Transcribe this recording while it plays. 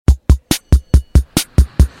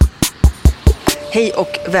Hej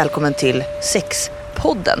och välkommen till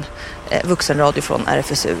Sexpodden, vuxenradio från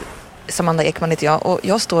RFSU. Samanda Ekman heter jag och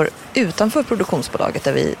jag står utanför produktionsbolaget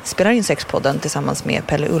där vi spelar in Sexpodden tillsammans med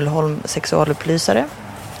Pelle Ullholm, sexualupplysare.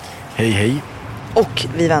 Hej, hej. Och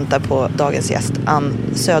vi väntar på dagens gäst, Ann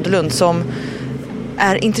Söderlund, som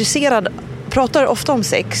är intresserad, pratar ofta om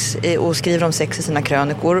sex och skriver om sex i sina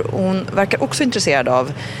krönikor. Hon verkar också intresserad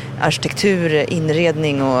av arkitektur,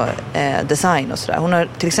 inredning och design och sådär. Hon har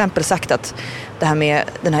till exempel sagt att det här med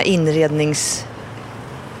den här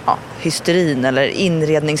hysterin eller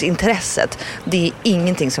inredningsintresset, det är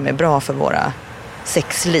ingenting som är bra för våra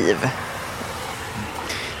sexliv.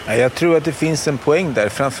 Jag tror att det finns en poäng där.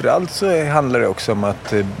 Framförallt så handlar det också om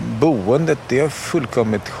att boendet, det är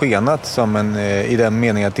fullkomligt skenat som i den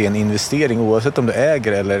meningen att det är en investering. Oavsett om du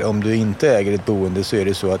äger eller om du inte äger ett boende, så är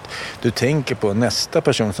det så att du tänker på nästa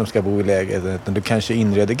person som ska bo i lägenheten. Du kanske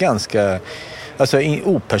inreder ganska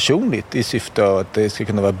opersonligt i syfte av att det ska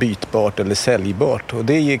kunna vara bytbart eller säljbart. Och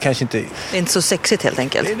det är kanske inte... Det är inte så sexigt helt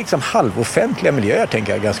enkelt. Det är liksom halvoffentliga miljöer,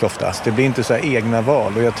 tänker jag ganska oftast. Det blir inte så här egna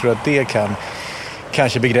val, och jag tror att det kan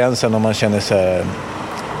kanske begränsa om man känner sig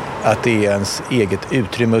att det är ens eget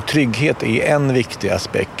utrymme. Och trygghet är en viktig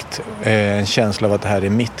aspekt. En känsla av att det här är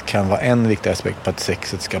mitt kan vara en viktig aspekt på att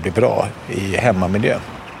sexet ska bli bra i hemmamiljö.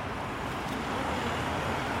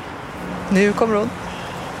 Nu kommer hon.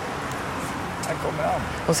 Här kommer han.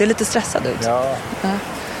 Hon ser lite stressad ut. Ja.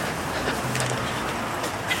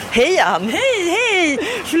 Hej Ann! Hej!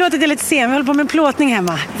 Förlåt att jag är lite sen, vi håller på med en plåtning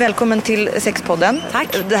hemma. Välkommen till Sexpodden. Tack.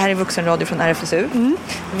 Det här är vuxenradio från RFSU.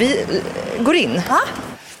 Vi går in. Ja.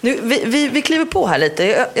 Nu, vi kliver på här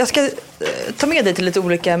lite. Jag ska ta med dig till lite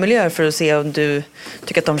olika miljöer för att se om du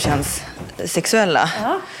tycker att de känns sexuella.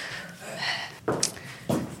 Ja.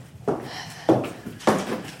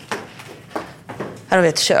 Här har vi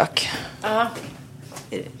ett kök. Ja.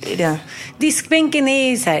 Är det... Diskbänken är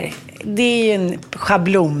ju så här, det är ju en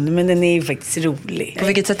schablon, men den är ju faktiskt rolig. På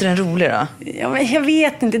vilket sätt är den rolig då? Ja, men jag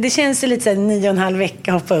vet inte, det känns ju lite så här 9,5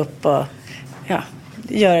 vecka hoppa upp och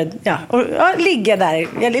ligga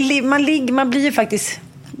där. Man blir ju faktiskt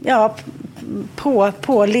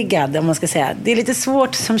påliggad, om man ska säga. Det är lite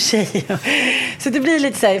svårt som tjej. Så det blir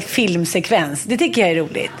lite så här filmsekvens. Det tycker jag är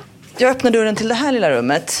roligt. Jag öppnar dörren till det här lilla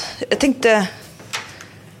rummet. Jag tänkte,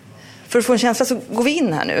 för att få en känsla så går vi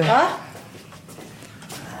in här nu. Ja.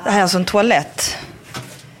 Det här är alltså en toalett.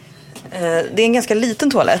 Det är en ganska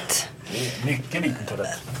liten toalett. Mycket liten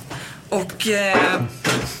toalett. Och...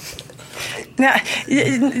 Nej,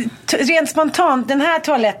 rent spontant, den här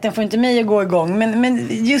toaletten får inte mig att gå igång. Men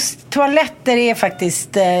just toaletter är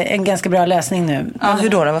faktiskt en ganska bra lösning nu. Ja, hur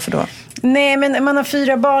då? Varför då? Nej, men man har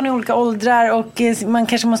 4 barn i olika åldrar och man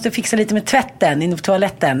kanske måste fixa lite med tvätten inne på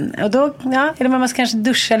toaletten. Och då, eller man måste kanske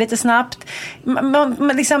duscha lite snabbt.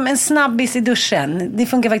 Liksom en snabbis i duschen, det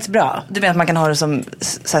funkar faktiskt bra. Du menar att man kan ha det som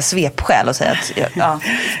så här svepskäl och säga att... Ja.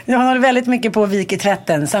 Jag håller väldigt mycket på att vika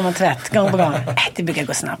tvätten, samma tvätt, gång på gång. Det brukar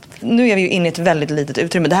gå snabbt. Nu är vi ju inne i ett väldigt litet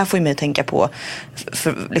utrymme. Det här får ju mig att tänka på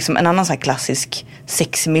för liksom en annan så här klassisk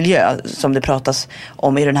sexmiljö som det pratas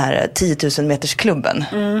om i den här 10 000 meters klubben.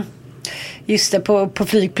 Just det, på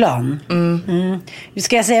flygplan.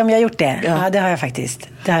 Ska jag säga om jag har gjort det? Ja, det har jag faktiskt.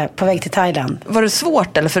 Det här, på väg till Thailand. Var det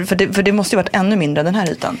svårt eller? För det måste ju varit ännu mindre den här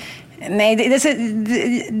ytan. Nej,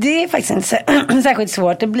 det är faktiskt inte särskilt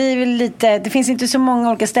svårt. Det blir väl lite, det finns inte så många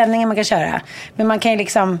olika ställningar man kan köra. Men man kan ju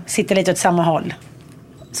liksom sitta lite åt samma håll.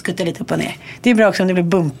 Skutta lite upp och ner. Det är bra också om det blir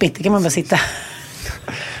bumpigt. Det kan man bara sitta.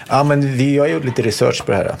 Ja, men vi har gjort lite research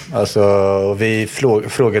på det här. Alltså, vi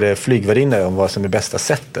frågade flygvärdinnor om vad som är bästa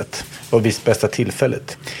sättet och bästa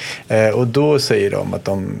tillfället. Och då säger de att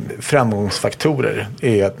de framgångsfaktorer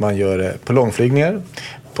är att man gör det på långflygningar,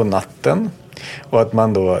 på natten. Och att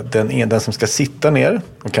man då, den som ska sitta ner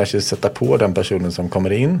och kanske sätta på den personen som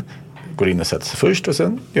kommer in, går in och sätter sig först, och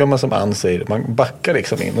sen gör man som Ann säger, man backar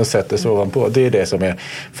liksom in och sätter sig ovanpå. Det är det som är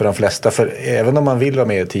för de flesta, för även om man vill vara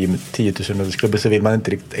med i 10 000 klubben så vill man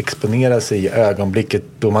inte riktigt exponera sig i ögonblicket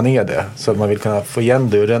då man är det. Så att man vill kunna få igen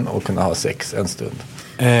dörren och kunna ha sex en stund.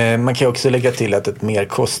 Man kan också lägga till att ett mer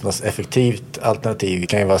kostnadseffektivt alternativ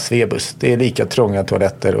kan ju vara Svebus. Det är lika trånga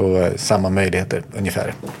toaletter och samma möjligheter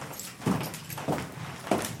ungefär.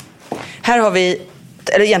 Här har vi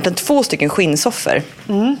egentligen 2 stycken skinnsoffor.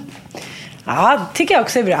 Ja, tycker jag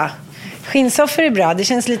också är bra. Skinnsoffor är bra.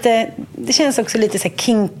 Det känns också lite så här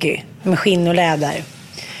kinky med skinn och läder.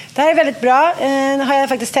 Det här är väldigt bra. Har jag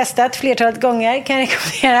faktiskt testat flertalet gånger, kan jag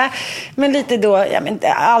rekommendera. Men lite då,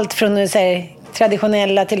 allt från så här,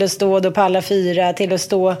 traditionella till att stå då på alla 4 till att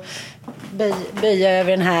stå böja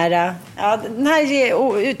över den här. Ja, den här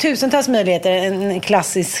ger tusentals möjligheter. En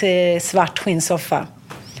klassisk svart skinnsoffa.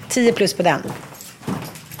 10+ på den.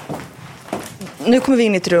 Nu kommer vi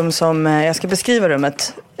in i ett rum som, jag ska beskriva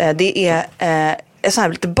rummet. Det är så här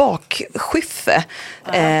lite bakskiffe,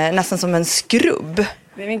 nästan som en skrubb.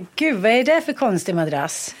 Men gud, vad är det för konstig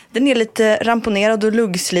madrass? Den är lite ramponerad och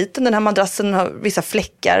luggsliten. Den här madrassen har vissa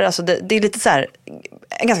fläckar. Alltså det är lite så här,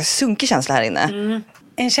 en ganska sunkig känsla här inne.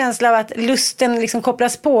 En känsla av att lusten liksom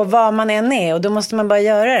kopplas på vad man än är. Och då måste man bara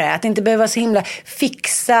göra det. Att det inte behöver vara så himla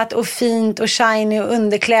fixat och fint och shiny och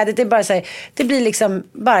underklädet. Det är bara så här, det blir liksom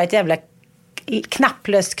bara ett jävla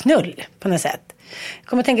knapplöst knull på något sätt. Jag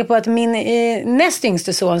kommer att tänka på att min näst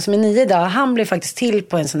yngste son som är 9 idag, han blev faktiskt till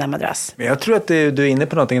på en sån där madrass. Men jag tror att du är inne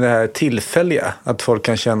på någonting, det här tillfälliga. Att folk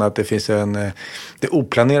kan känna att det finns det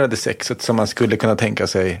oplanerade sexet som man skulle kunna tänka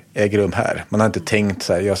sig äger rum här. Man har inte tänkt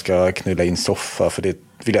så här, jag ska knulla in soffa för det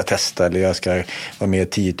vill jag testa. Eller jag ska vara med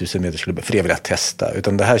 10 000 meter för det vill jag testa.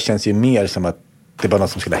 Utan det här känns ju mer som att det är bara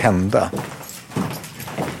något som skulle hända.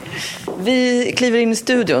 Vi kliver in i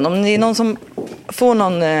studion. Om det är någon som får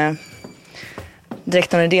någon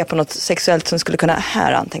direkt någon idé på något sexuellt som skulle kunna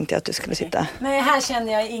här, tänkte jag att du skulle sitta. Nej, här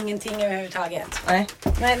känner jag ingenting överhuvudtaget. Nej,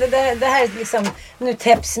 det här är liksom, nu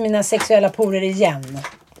täpps mina sexuella porer igen.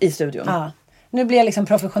 I studion? Ja. Nu blir jag liksom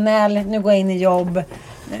professionell, nu går jag in i jobb,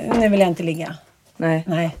 nu vill jag inte ligga.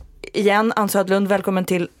 Nej. Igen, Ann Södlund, välkommen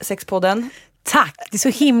till Sexpodden. Tack, det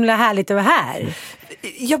är så himla härligt att vara här.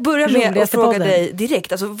 Jag börjar med att fråga dig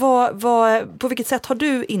direkt. Alltså, på vilket sätt har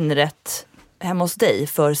du inrätt hemma hos dig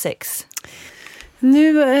för sex?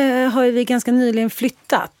 Nu har vi ganska nyligen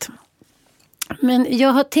flyttat. Men jag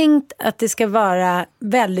har tänkt att det ska vara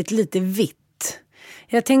väldigt lite vitt.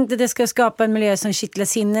 Jag tänkte att det ska skapa en miljö som kittlar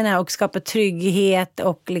sinnena och skapa trygghet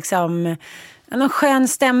och liksom någon skön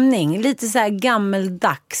stämning. Lite så här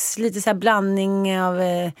gammeldags, lite så här blandning av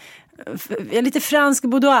lite fransk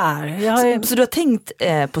boudoir. Så du har tänkt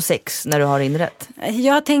på sex när du har inrett?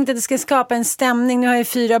 Jag har tänkt att det ska skapa en stämning. Nu har jag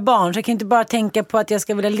 4 barn så jag kan inte bara tänka på att jag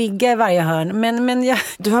ska vilja ligga i varje hörn. Men jag...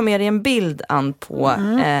 Du har med dig en bild, Ann, på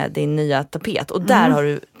din nya tapet. Och där har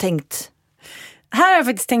du tänkt... Här har jag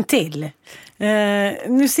faktiskt tänkt till.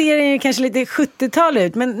 Nu ser den ju kanske lite 70-tal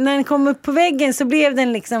ut. Men när den kom upp på väggen så blev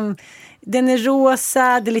den liksom... Den är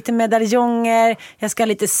rosa, det är lite medaljonger. Jag ska ha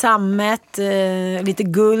lite sammet, lite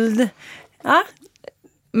guld. Ja.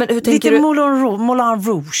 Men hur tänker lite du? Moulin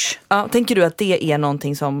Rouge. Ja, tänker du att det är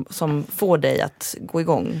någonting som får dig att gå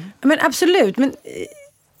igång? Men absolut. Men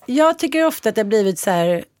jag tycker ofta att det har blivit så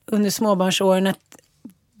här under småbarnsåren att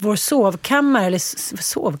vår sovkammare,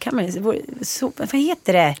 vad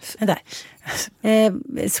heter det? Vänta.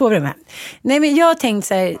 Sovrummet. Nej, men jag har tänkt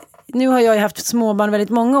så här. Nu har jag ju haft småbarn väldigt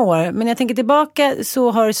många år. Men jag tänker tillbaka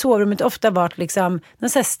så har sovrummet ofta varit liksom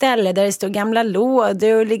något så här ställe där det står gamla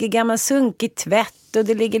lådor och ligger gammal sunkig tvätt. Och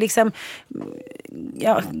det ligger liksom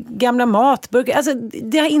gamla matburkar. Alltså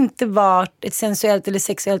det har inte varit ett sensuellt eller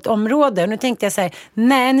sexuellt område. Och nu tänkte jag så här,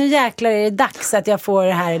 nej nu jäklar är det dags att jag får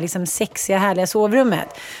det här liksom sexiga härliga sovrummet.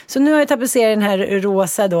 Så nu har jag tapetserat den här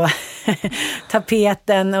rosa då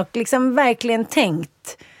tapeten och liksom verkligen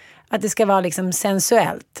tänkt att det ska vara liksom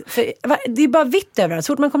sensuellt. För det är bara vitt överallt.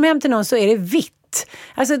 Så fort man kommer hem till någon så är det vitt.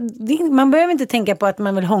 Alltså, man behöver inte tänka på att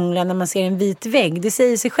man vill hångla när man ser en vit vägg. Det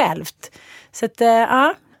säger sig självt. Så att,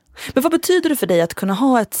 ja. Men vad betyder det för dig att kunna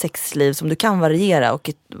ha ett sexliv som du kan variera och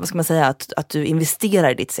vad ska man säga, att du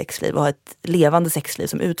investerar i ditt sexliv och har ett levande sexliv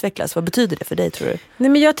som utvecklas? Vad betyder det för dig, tror du? Nej,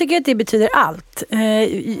 men jag tycker att det betyder allt.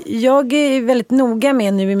 Jag är väldigt noga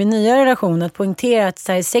med nu i min nya relation att poängtera att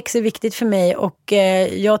så här, sex är viktigt för mig och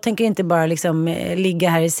jag tänker inte bara liksom ligga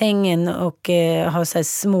här i sängen och ha så här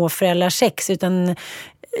småföräldrarsex, utan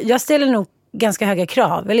jag ställer nog ganska höga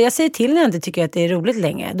krav. Eller jag säger till när jag inte tycker att det är roligt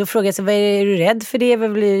längre. Då frågar jag sig, vad är du rädd för det? Vad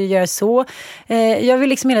vill du göra så? Jag vill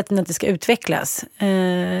liksom hela tiden att det ska utvecklas.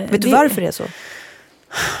 Vet du varför det är så?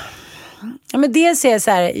 Ja, men dels är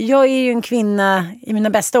så här, jag är ju en kvinna i mina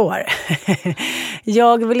bästa år.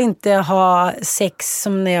 Jag vill inte ha sex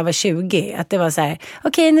som när jag var 20. Att det var så här,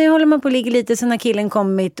 okej, nu håller man på att ligga lite så när killen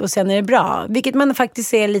kommit och sen är det bra. Vilket man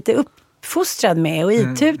faktiskt är lite uppfostrad med och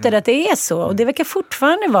itutad att det är så. Och det verkar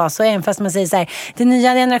fortfarande vara så, även fast man säger så här, den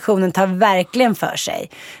nya generationen tar verkligen för sig.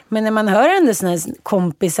 Men när man hör ändå såna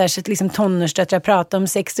kompisar, så liksom tonårsdöttrar prata om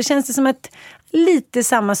sex, då känns det som att lite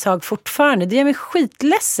samma sak fortfarande. Det gör mig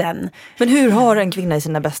skitledsen. Men hur har en kvinna i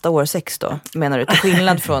sina bästa år sex då, menar du? Till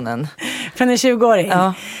skillnad från en... Från en 20-åring?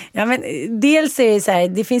 Ja. Ja, men dels är det så här,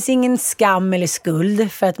 det finns ingen skam eller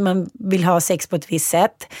skuld för att man vill ha sex på ett visst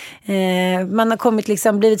sätt. Man har kommit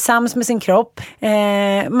liksom, blivit sams med sin kropp.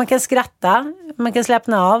 Man kan skratta, man kan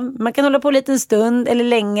slappna av, man kan hålla på en liten stund eller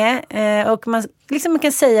länge och man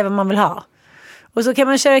kan säga vad man vill ha. Och så kan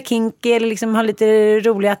man köra kinky eller liksom ha lite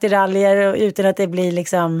roliga attiraljer utan att det blir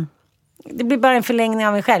liksom det blir bara en förlängning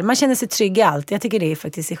av en själv. Man känner sig trygg i allt. Jag tycker det är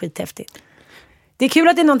faktiskt häftigt. Det är kul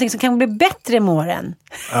att det är någonting som kan bli bättre med åren.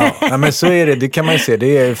 Ja, men så är det. Det kan man ju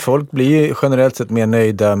se. Folk blir generellt sett mer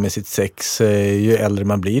nöjda med sitt sex ju äldre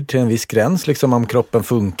man blir, till en viss gräns. Liksom, om kroppen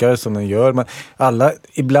funkar som den gör.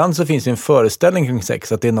 Ibland så finns det en föreställning kring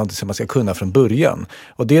sex att det är något som man ska kunna från början.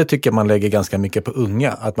 Och det tycker jag man lägger ganska mycket på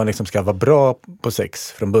unga. Att man liksom ska vara bra på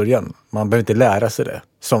sex från början. Man behöver inte lära sig det.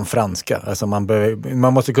 Som franska. Alltså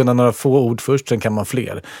man måste kunna några få ord först, sen kan man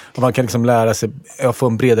fler. Och man kan liksom lära sig att få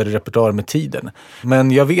en bredare repertoar med tiden.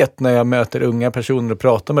 Men jag vet när jag möter unga personer och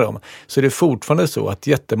pratar med dem, så är det fortfarande så att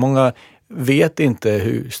jättemånga vet inte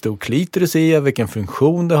hur stor klitoris är, vilken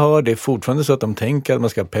funktion det har. Det är fortfarande så att de tänker att man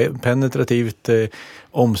ska penetrativt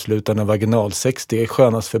omslutande vaginalsex. Det är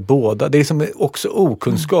skönast för båda. Det är liksom också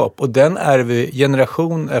okunskap. Och den är vi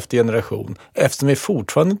generation efter generation. Eftersom vi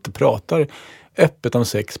fortfarande inte pratar öppet om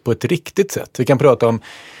sex på ett riktigt sätt. Vi kan prata om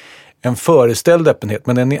en föreställd öppenhet,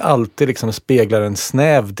 men den är alltid liksom speglar en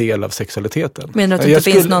snäv del av sexualiteten. Menar du att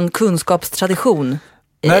det finns någon kunskapstradition?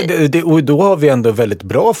 Nej, och då har vi ändå väldigt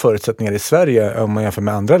bra förutsättningar i Sverige om man jämför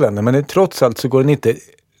med andra länder. Men trots allt så går den inte,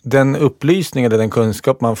 den upplysning eller den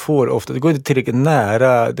kunskap man får ofta, det går inte tillräckligt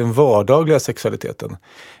nära den vardagliga sexualiteten.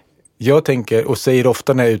 Jag tänker och säger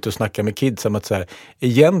ofta när jag är ute och snackar med kids om att så här,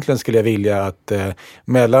 egentligen skulle jag vilja att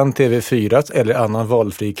mellan TV4 eller annan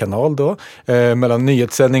valfri kanal då, mellan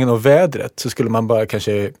nyhetssändningen och vädret, så skulle man bara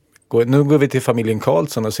kanske nu går vi till familjen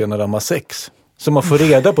Karlsson och ser när de har sex. Så man får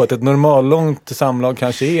reda på att ett normallångt samlag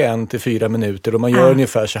kanske är 1 till 4 minuter och man gör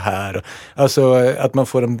ungefär så här. Alltså att man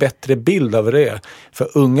får en bättre bild av det.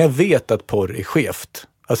 För unga vet att porr är skevt.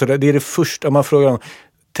 Alltså det är det första, om man frågar dem,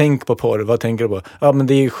 tänk på porr, vad tänker du på? Ja, men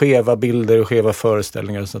det är skeva bilder och skeva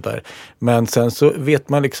föreställningar och sånt där. Men sen så vet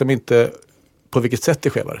man liksom inte på vilket sätt det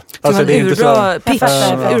skevar. Alltså det är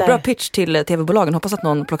urbra pitch till tv-bolagen. Hoppas att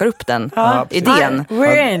någon plockar upp den idén.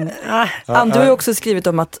 Ann, du har ju också skrivit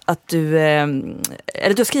om att du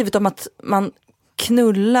har skrivit om att man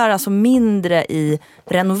knullar alltså mindre i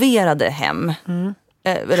renoverade hem.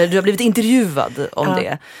 Eller du har blivit intervjuad om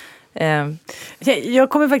det. Jag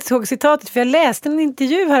kommer faktiskt ihåg citatet, för jag läste en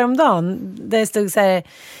intervju häromdagen där det stod så här: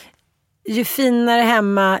 ju finare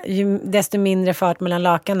hemma, desto mindre fart mellan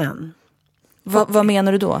lakanen. Vad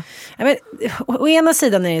menar du då? Ja, men, å ena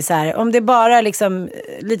sidan är det så här, om det bara liksom,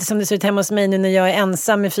 lite som det ser ut hemma hos mig nu när jag är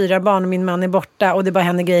ensam med 4 barn och min man är borta och det bara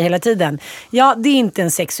händer grejer hela tiden. Ja, det är inte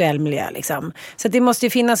en sexuell miljö liksom. Så att det måste ju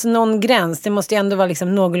finnas någon gräns, det måste ju ändå vara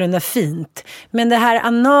liksom någorlunda fint. Men det här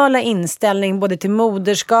anala inställning både till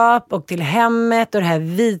moderskap och till hemmet och det här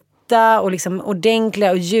vita och liksom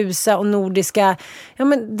ordentliga och ljusa och nordiska, ja,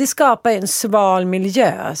 men det skapar en sval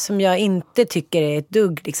miljö som jag inte tycker är ett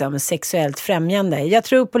dugg liksom sexuellt främjande. Jag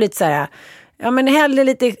tror på lite så här, ja, men hellre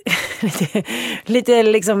lite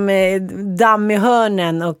liksom damm i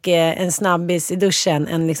hörnen och en snabbis i duschen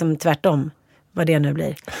än liksom tvärtom, vad det nu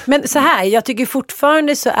blir. Men så här, jag tycker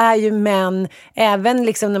fortfarande så är ju män, även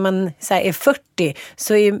liksom när man så här är 40,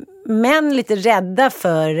 så är män lite rädda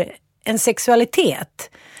för en sexualitet.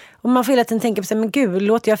 Och man får hela tiden tänka på sig, men gud,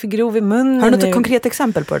 låter jag för grov i munnen? Har du något konkret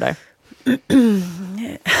exempel på det där?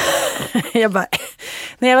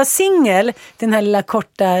 När jag var singel, den här lilla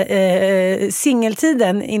korta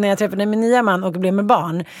singeltiden innan jag träffade min nya man och blev med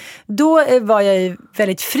barn, då var jag ju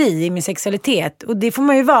väldigt fri i min sexualitet. Och det får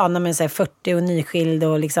man ju vara när man är 40 och nyskild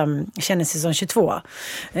och liksom känner sig som 22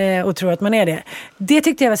 och tror att man är det. Det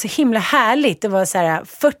tyckte jag var så himla härligt. Det var så här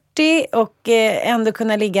 40 och ändå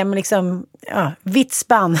kunna ligga med liksom vitt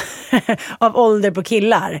spann av ålder på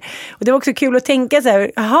killar. Och det var också kul att tänka så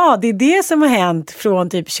här, jaha, det är det som har hänt från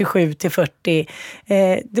typ 27 till 40.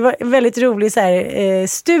 Det var en väldigt rolig så här,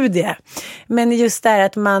 studie. Men just där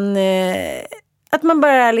att man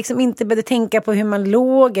bara liksom inte började tänka på hur man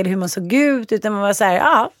låg eller hur man såg ut, utan man var så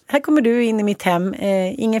här, här kommer du in i mitt hem.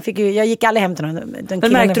 Jag gick aldrig hem till någon.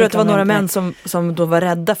 Men märkte du att det var några män som då var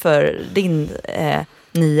rädda för din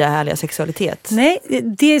nya härliga sexualitet? Nej,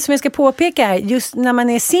 det som jag ska påpeka är just när man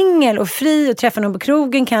är singel och fri och träffar någon på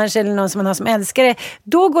krogen kanske, eller någon som man har som älskare,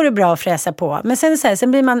 då går det bra att fräsa på. Men sen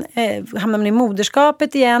blir hamnar man i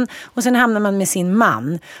moderskapet igen och sen hamnar man med sin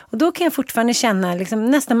man. Och då kan jag fortfarande känna,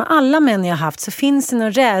 liksom, nästan med alla män jag har haft så finns det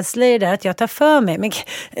någon rädsla i det där att jag tar för mig. Men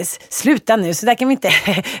sluta nu, så där kan vi inte...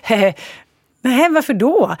 Nej, varför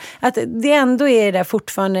då? Att det ändå är det där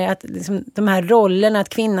fortfarande att liksom, de här rollerna, att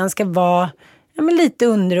kvinnan ska vara lite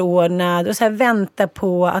underordnad och så här vänta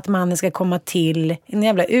på att mannen ska komma till en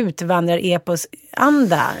jävla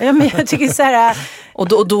utvandrar-epos-anda. Ja, men jag tycker så här...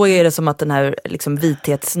 Och då är det som att den här liksom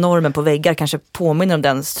vithetsnormen på väggar kanske påminner om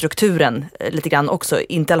den strukturen lite grann också.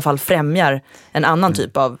 Inte i alla fall främjar en annan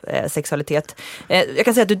typ av sexualitet. Jag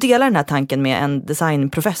kan säga att du delar den här tanken med en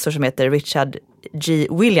designprofessor som heter Richard G.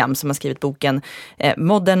 Williams som har skrivit boken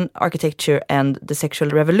Modern Architecture and the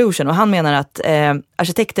Sexual Revolution. Och han menar att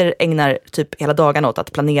arkitekter ägnar typ hela dagen åt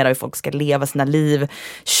att planera hur folk ska leva sina liv,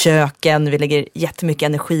 köken, vi lägger jättemycket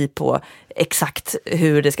energi på exakt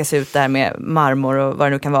hur det ska se ut där med marmor och vad det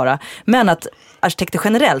nu kan vara. Men att arkitekter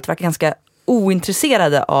generellt verkar ganska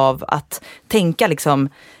ointresserade av att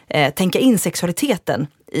tänka in sexualiteten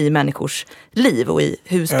i människors liv och i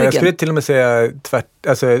husbyggen. Jag skulle till och med säga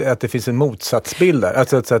att det finns en motsatsbild där.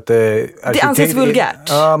 Alltså att det anses vulgärt.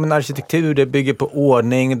 Ja, men arkitektur det bygger på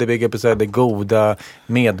ordning, det bygger på så här, det goda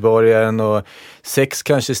medborgaren och sex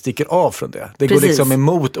kanske sticker av från det. Det går liksom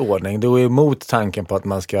emot ordning, det går emot tanken på att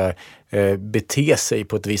man ska bete sig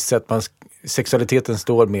på ett visst sätt. Sexualiteten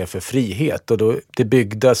står mer för frihet och då det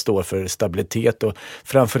byggda står för stabilitet och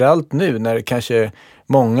framförallt nu när kanske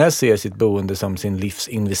många ser sitt boende som sin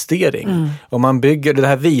livsinvestering. Om man bygger det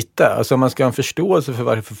här vita, alltså om man ska ha en förståelse för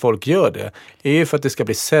varför folk gör det, är ju för att det ska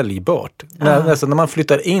bli säljbart. Nästan när man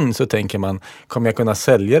flyttar in så tänker man, kommer jag kunna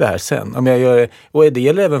sälja det här sen? Om jag gör det, och det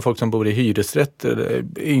gäller även folk som bor i hyresrätt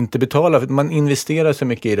inte betalar, för man investerar så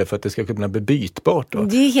mycket i det för att det ska kunna bli bytbart. Då.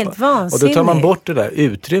 Det är helt vansinnigt. Och då tar man bort det där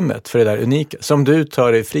utrymmet för det där unika, som du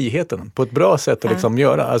tar i friheten på ett bra sätt att liksom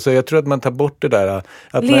göra. Alltså jag tror att man tar bort det där.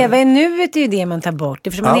 Att leva i nuet är ju det man tar bort.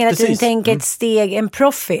 Eftersom man hela tiden tänker ett steg, en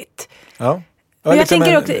profit. Ja. Jag liksom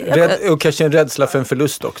tänker och kanske en rädsla för en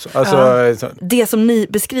förlust också. Alltså, det som ni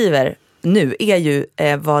beskriver nu är ju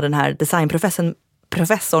vad den här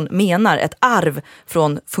designprofessorn menar, ett arv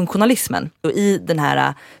från funktionalismen. Och i den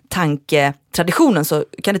här tanketraditionen så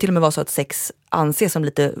kan det till och med vara så att sex anses som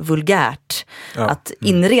lite vulgärt att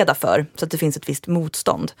inreda för, så att det finns ett visst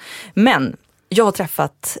motstånd. Men jag har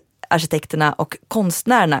träffat arkitekterna och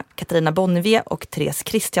konstnärerna Katarina Bonnevier och Therese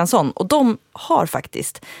Kristiansson. Och de har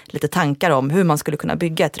faktiskt lite tankar om hur man skulle kunna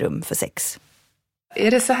bygga ett rum för sex.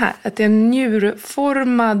 Är det så här att det är en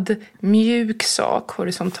njurformad mjuk sak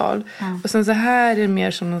horisontal och sen så här är det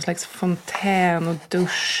mer som någon slags fontän och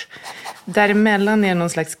dusch. Däremellan är någon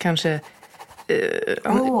slags kanske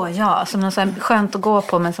som något så skönt att gå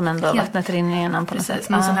på men som ändå vattnet rinner igenom på något sätt.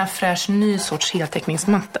 Någon sån här fräsch ny sorts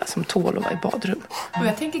heltäckningsmatta som tål att vara i badrum. Och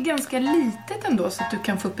jag tänker ganska litet ändå så att du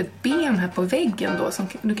kan få upp ett ben här på väggen då. Som,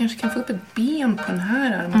 du kanske kan få upp ett ben på den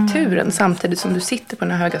här armaturen samtidigt som du sitter på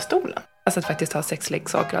den här höga stolen. Alltså att faktiskt ha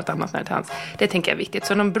sexleksaker och allt annat nära till hands. Det tänker jag är viktigt.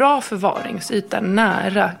 Så någon bra förvaringsyta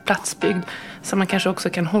nära platsbyggd som man kanske också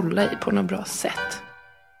kan hålla i på något bra sätt.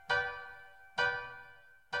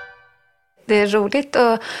 Det är roligt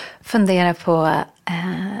att fundera på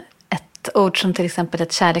ett ord som till exempel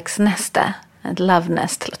ett kärleksnäste. Ett love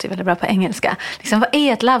nest, låter väldigt bra på engelska. Liksom, vad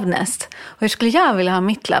är ett love nest? Och hur skulle jag vilja ha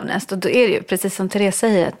mitt love nest? Och då är det ju precis som Therese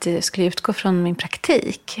säger att jag skulle utgå från min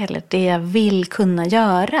praktik. Eller det jag vill kunna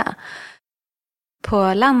göra.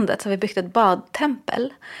 På landet så har vi byggt ett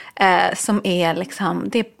badtempel som är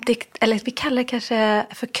liksom, eller vi kallar det kanske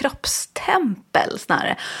för kroppstempel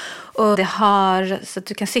snarare. Och det har så att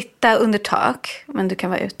du kan sitta under tak, men du kan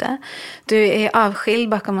vara ute. Du är avskild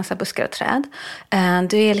bakom massa buskar och träd.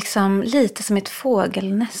 Du är liksom lite som ett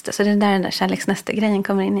fågelnäste, så det är där den där kärleksnäste-grejen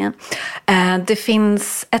kommer in igen. Det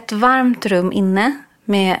finns ett varmt rum inne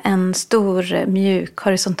med en stor mjuk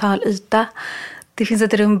horisontal yta. Det finns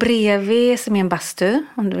ett rum bredvid som är en bastu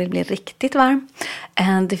om du vill bli riktigt varm.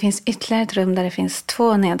 Det finns ytterligare ett rum där det finns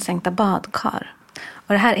 2 nedsänkta badkar.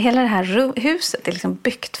 Och hela det här huset är liksom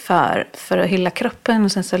byggt för att hylla kroppen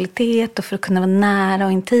och sensualitet och för att kunna vara nära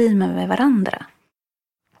och intima med varandra.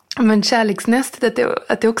 Men kärleksnästet,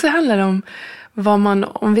 att det också handlar om vad man,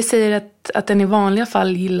 om vi säger att den i vanliga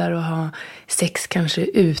fall gillar att ha sex kanske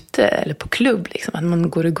ute eller på klubb, liksom, att man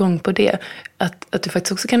går igång på det. Att du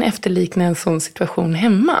faktiskt också kan efterlikna en sån situation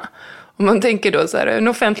hemma. Om man tänker då så här, en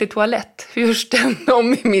offentlig toalett, hur görs den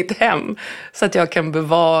om i mitt hem? Så att jag kan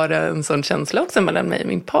bevara en sån känsla också mellan mig och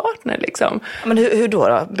min partner. Liksom. Men hur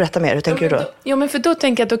då? Berätta mer, hur tänker du då? Ja, men för då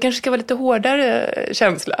tänker jag att då kanske ska vara lite hårdare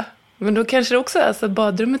känsla. Men då kanske det också, alltså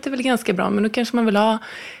badrummet är väl ganska bra, men då kanske man vill ha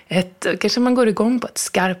kanske man går igång på ett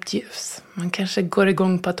skarpt ljus. Man kanske går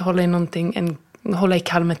igång på att hålla i någonting, hålla i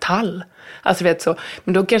kall metall. Alltså vet så.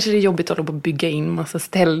 Men då kanske det är jobbigt att hålla på att bygga in massa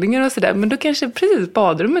ställningar och sådär. Men då kanske precis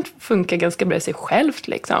badrummet funkar ganska bra i sig självt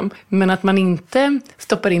liksom. Men att man inte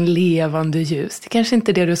stoppar in levande ljus. Det kanske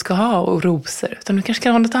inte är det du ska ha och rosor. Utan du kanske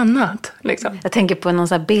kan ha något annat liksom. Jag tänker på någon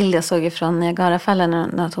sån här bild jag såg från Niagarafallen.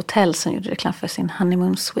 Något hotell som gjorde reklam för sin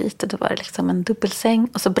honeymoon suite. Då var det liksom en dubbelsäng.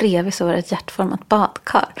 Och så bredvid så var det ett hjärtformat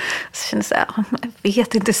badkar. Så kände jag, jag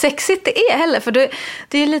vet inte hur sexigt det är heller. För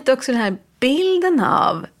det är lite också den här bilden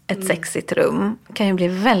av ett sexigt rum kan ju bli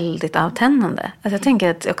väldigt avtändande. Alltså jag tänker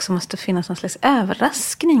att det också måste finnas någon slags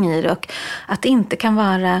överraskning i det. Och att det inte kan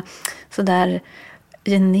vara så där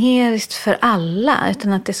generiskt för alla.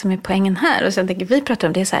 Utan att det som är poängen här. Och så jag tänker, vi pratar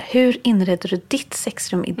om det är så här. Hur inreder du ditt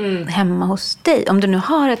sexrum hemma hos dig? Om du nu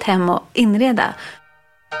har ett hem att inreda.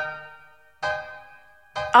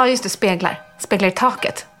 Ja, just det. Speglar i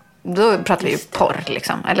taket. Då pratar vi ju porr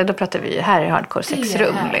liksom. Eller då pratar vi ju här i hardcore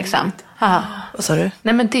sexrum liksom. Aha. Vad sa du?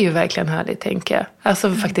 Nej men det är ju verkligen härligt tänker jag.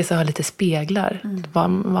 Alltså faktiskt att ha lite speglar. Vad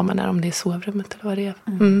man är, om det är sovrummet eller vad det är.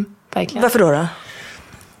 Verkligen. Varför då?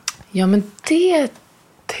 Ja men det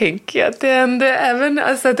tänker jag att det ändå även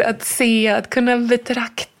alltså att se, att kunna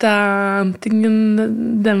betrakta antingen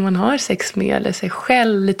den man har sex med eller sig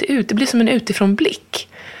själv lite ut. Det blir som en utifrån blick.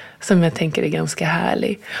 Som jag tänker är ganska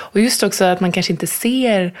härlig. Och just också att man kanske inte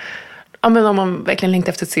ser... Ja, men om man verkligen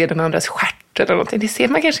längtar efter att se den andras stjärt eller någonting. Det ser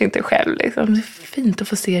man kanske inte själv. Liksom. Det är fint att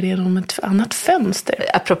få se det genom ett annat fönster.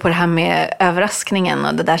 Apropå det här med överraskningen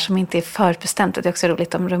och det där som inte är förbestämt. Det är också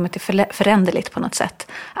roligt om rummet är föränderligt på något sätt.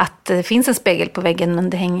 Att det finns en spegel på väggen men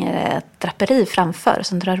det hänger ett draperi framför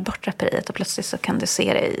som drar bort draperiet. Och plötsligt så kan du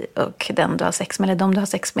se dig och den du har sex med eller de du har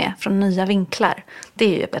sex med från nya vinklar. Det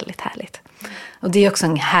är ju väldigt härligt. Och det är också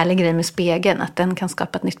en härlig grej med spegeln, att den kan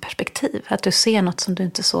skapa ett nytt perspektiv. Att du ser något som du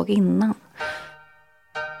inte såg innan.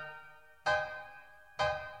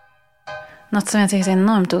 Något som jag tycker är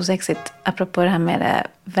enormt osexigt, apropå det här med det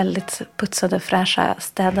väldigt putsade, fräscha,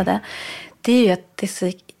 städade. Det är ju att det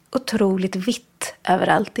är så otroligt vitt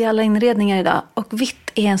överallt i alla inredningar idag. Och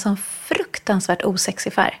vitt är en sån fruktansvärt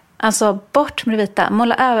osexig färg. Alltså bort med det vita,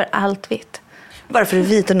 måla över allt vitt. Varför är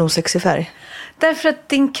vit en osexig färg? Därför att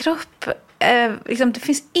din kropp... liksom, det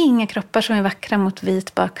finns inga kroppar som är vackra mot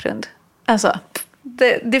vit bakgrund. Alltså,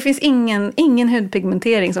 det finns ingen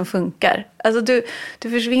hudpigmentering som funkar. Alltså, du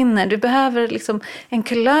försvinner. Du behöver liksom en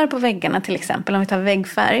kulör på väggarna till exempel, om vi tar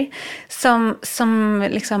väggfärg, som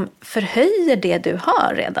liksom förhöjer det du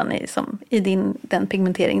har redan i den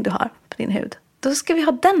pigmentering du har på din hud. Då ska vi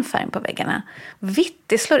ha den färgen på väggarna. Vitt,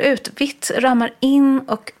 det slår ut. Vitt ramar in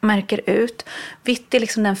och märker ut. Vitt är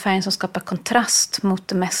liksom den färgen som skapar kontrast mot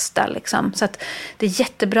det mesta. Liksom. Så att det är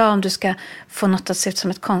jättebra om du ska få något att se ut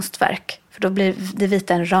som ett konstverk. För då blir det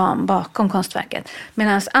vita en ram bakom konstverket.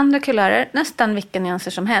 Medan andra kulörer, nästan vilka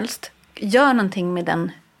nyanser som helst, gör någonting med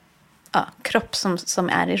den kropp som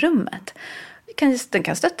är i rummet. Den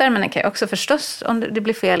kan stötta men den kan också förstås, om det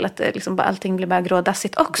blir fel, att liksom allting blir bara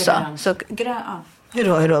grådassigt också. Så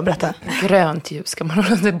Hur då? Berätta. Grönt ljus ska man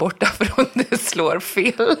hålla sig borta från, det slår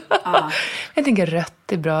fel. Jag tänker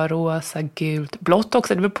rött är bra, rosa, gult, blått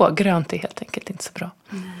också. Det beror på, grönt är helt enkelt inte så bra.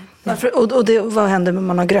 Varför? Och vad händer om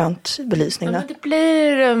man har grönt belysning då? Det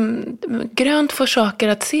blir, grönt får saker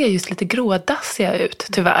att se just lite grådassiga ut,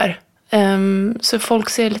 tyvärr. Så folk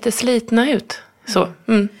ser lite slitna ut. Så,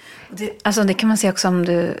 Det kan man se också om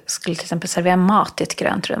du skulle till exempel servera mat i ett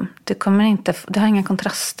grönt rum. Du har inga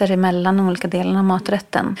kontraster emellan de olika delarna av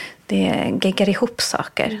maträtten. Det geggar ihop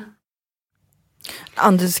saker.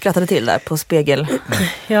 Du skrattade till där på spegel.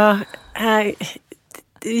 Ja,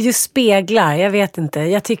 just speglar, jag vet inte.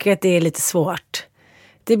 Jag tycker att det är lite svårt.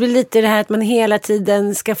 Det blir lite det här att man hela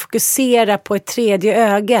tiden ska fokusera på ett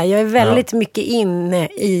tredje öga. Jag är väldigt mycket inne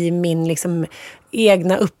i min liksom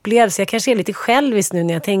egna upplevelser. Jag kanske är lite självisk nu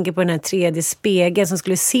när jag tänker på den här tredje spegeln som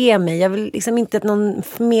skulle se mig. Jag vill liksom inte att någon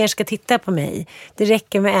mer ska titta på mig. Det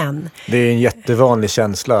räcker med en. Det är en jättevanlig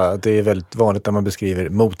känsla. Det är väldigt vanligt när man beskriver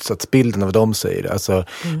motsatsbilden av vad de säger. Alltså,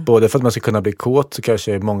 både för att man ska kunna bli kåt så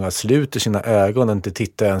kanske många sluter sina ögon och inte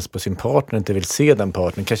tittar ens på sin partner, inte vill se den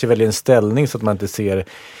partnern. Kanske väljer en ställning så att man inte ser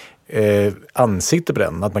ansikte på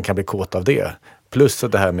den, att man kan bli kåt av det. Plus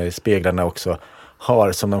att det här med speglarna också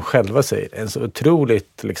har, som de själva säger, en så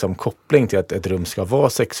otroligt liksom, koppling till att ett rum ska vara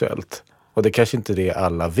sexuellt. Och det kanske inte det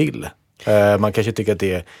alla vill. Man kanske tycker att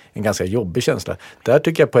det är en ganska jobbig känsla. Där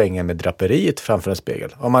tycker jag poängen med draperiet framför en spegel.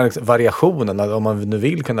 Variationen, om man nu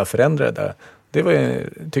vill kunna förändra det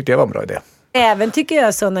där. Tyckte jag var en bra idé. Även tycker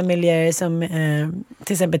jag sådana miljöer som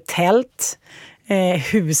till exempel tält.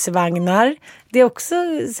 husvagnar. Det är också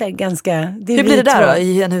så här, ganska... Hur blir det där då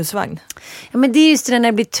i en husvagn? Ja, men det är just det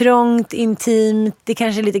när det blir trångt, intimt, det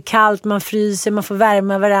kanske är lite kallt, man fryser, man får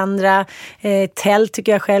värma varandra. Tält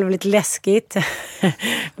tycker jag själv är lite läskigt.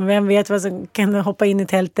 Vem vet vad som kan hoppa in i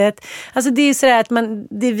tältet. Alltså det är så där att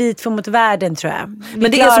det är vit mot världen, tror jag.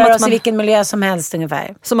 Men det är som att oss i vilken miljö som helst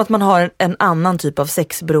ungefär. Som att man har en annan typ av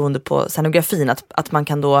sex beroende på scenografin. Att man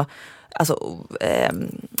kan då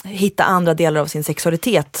hitta andra delar av sin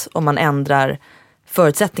sexualitet om man ändrar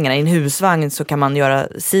förutsättningarna. I en husvagn så kan man göra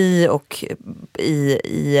och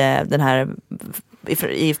i den här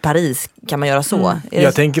i Paris kan man göra så.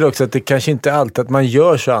 Jag tänker också att det kanske inte alltid att man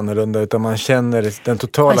gör så annorlunda, utan man känner den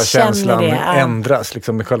totala känslan ändras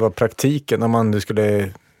liksom i själva praktiken. Om man nu skulle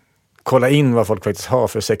kolla in vad folk faktiskt har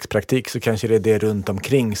för sexpraktik, så kanske det är det runt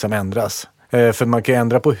omkring som ändras. För man kan ju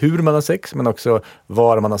ändra på hur man har sex, men också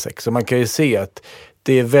var man har sex. Så man kan ju se att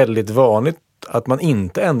det är väldigt vanligt att man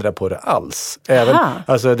inte ändrar på det alls.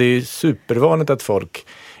 Alltså det är ju supervanligt att folk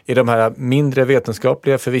i de här mindre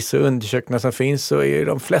vetenskapliga förvisso undersökningar som finns, så är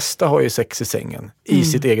de flesta har ju sex i sängen i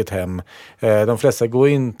sitt eget hem. De flesta går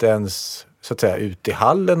inte ens så att säga ut i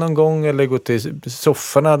hallen någon gång eller gå till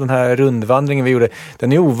sofforna. Den här rundvandringen vi gjorde,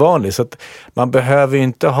 den är ovanlig, så att man behöver ju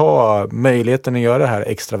inte ha möjligheten att göra det här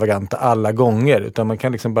extravaganta alla gånger, utan man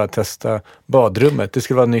kan liksom bara testa badrummet. Det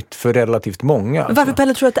skulle vara nytt för relativt många. Men varför,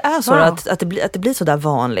 Pelle, tror du att det är så att det blir så där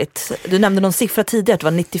vanligt? Du nämnde någon siffra tidigare, att det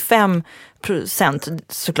var 95%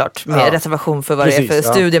 såklart med reservation för vad det är för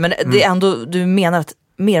studie, men det är ändå, du menar att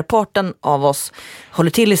merparten av oss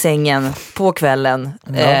håller till i sängen på kvällen.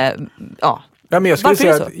 Men jag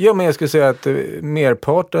skulle säga att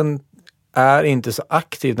merparten är inte så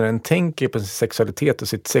aktiv när den tänker på sin sexualitet och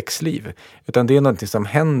sitt sexliv. Utan det är någonting som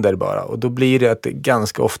händer bara. Och då blir det att det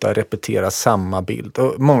ganska ofta repeterar samma bild.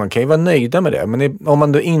 Och många kan ju vara nöjda med det. Men om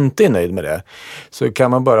man då inte är nöjd med det, så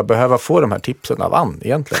kan man bara behöva få de här tipsen av Ann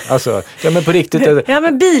egentligen. Alltså, men på riktigt. Ja,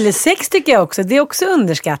 men bilsex tycker jag också. Det är också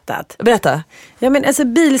underskattat. Berätta. Ja, men alltså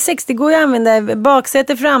bilsex, det går ju att använda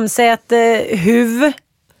baksäte, framsäte, huv.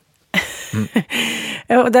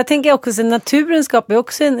 Och där tänker jag också att naturen skapar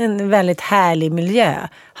också en väldigt härlig miljö.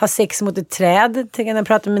 Ha sex mot ett träd, när jag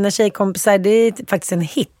pratar med mina tjejkompisar, det är faktiskt en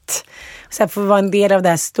hit. Så att få vara en del av det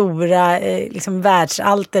här stora liksom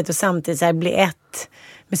världsalltet och samtidigt så här bli ett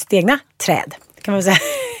med sitt egna träd, kan man säga.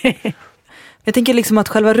 Jag tänker liksom att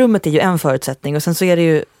själva rummet är ju en förutsättning, och sen så är det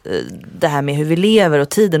ju det här med hur vi lever och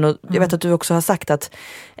tiden, och jag vet att du också har sagt att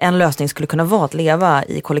en lösning skulle kunna vara att leva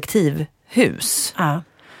i kollektivhus. Ja.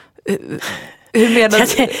 Hur menar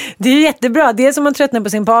du? Det är ju jättebra. Det är som man tröttnar på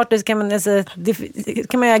sin partner, så kan man,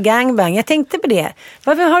 kan man göra gangbang. Jag tänkte på det.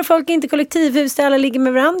 Varför har folk inte kollektivhus där alla ligger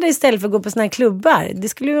med varandra istället för att gå på såna här klubbar? Det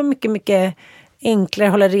skulle ju vara mycket, mycket enklare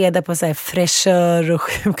att hålla reda på så här fräschör och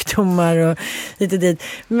sjukdomar och lite dit.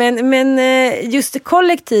 Men just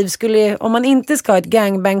kollektiv skulle, om man inte ska ha ett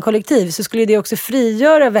gangbang-kollektiv, så skulle det också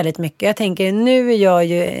frigöra väldigt mycket. Jag tänker, nu är jag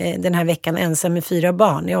ju den här veckan ensam med 4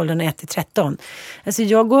 barn i åldern 1-13. Alltså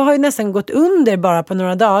jag har ju nästan gått under bara på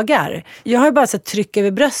några dagar. Jag har ju bara så tryck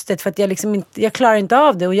över bröstet för att jag klarar inte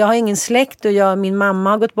av det, och jag har ingen släkt, och min mamma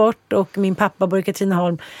har gått bort och min pappa bor i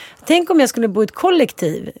Katrineholm. Tänk om jag skulle bo i ett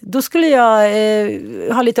kollektiv. Då skulle jag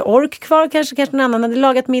ha lite ork kvar. Kanske någon annan hade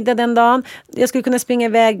lagat middag den dagen. Jag skulle kunna springa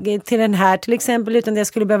iväg till den här till exempel, utan att jag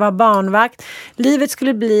skulle behöva ha barnvakt. Livet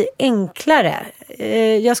skulle bli enklare.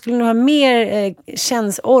 Jag skulle nog ha mer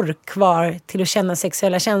ork kvar till att känna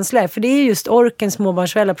sexuella känslor. För det är just orken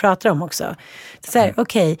småbarnsföräldrar pratar om också. Så här,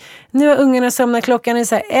 okej, nu har ungarna somnat, klockan är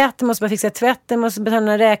så här 1, måste bara fixa tvätten, måste betala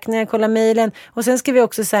några räkningar, kolla mejlen. Och sen ska vi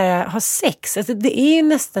också så här, ha sex. Alltså, det är ju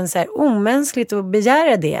nästan så här omänskligt att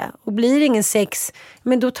begära det. Och blir det ingen sex,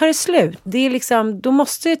 men då tar det slut. Det är liksom, då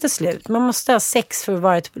måste det ta slut. Man måste ha sex för att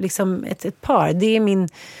vara ett par. Det är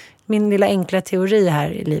min lilla enkla teori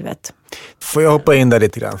här i livet. Får jag hoppa in där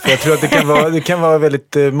lite grann? För jag tror att det kan vara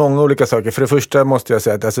väldigt många olika saker. För det första måste jag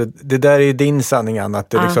säga att alltså, det där är din sanning, Anna,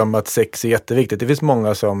 att, att sex är jätteviktigt. Det finns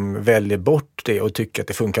många som väljer bort det och tycker att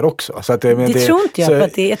det funkar också. Så att det tror inte jag på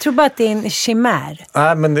att det. Jag tror bara att det är en chimär.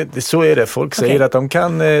 Nej, men så är det. Folk säger att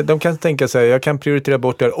de kan tänka sig, jag kan prioritera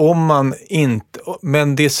bort det om man inte,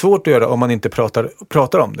 men det är svårt att göra om man inte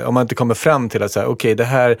pratar om det. Om man inte kommer fram till att säga, okej, det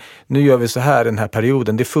här, nu gör vi så här den här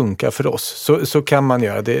perioden, det funkar för oss. Så kan man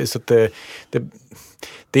göra det. Så att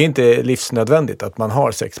det är inte livsnödvändigt att man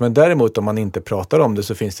har sex, men däremot om man inte pratar om det,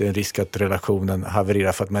 så finns det en risk att relationen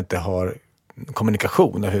havererar för att man inte har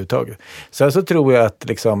kommunikation överhuvudtaget. Så tror jag att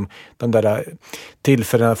liksom, de där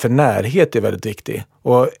tillfällena för närhet är väldigt viktig.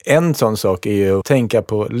 Och en sån sak är ju att tänka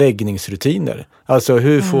på läggningsrutiner. Alltså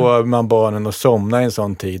hur får man barnen att somna i en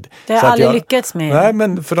sån tid? Det har jag aldrig lyckats med. Nej,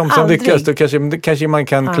 men för de som aldrig lyckas då kanske man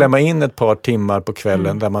kan klämma in ett par timmar på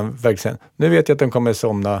kvällen där man verkligen, nu vet jag att de kommer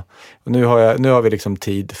somna och nu har vi liksom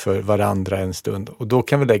tid för varandra en stund och då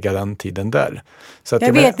kan vi lägga den tiden där. Så att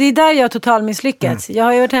jag vet, det är där jag totalt misslyckats. Jag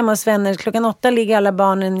har ju varit hemma hos vänner, 8:00 ligger alla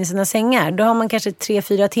barnen i sina sängar. Då har man kanske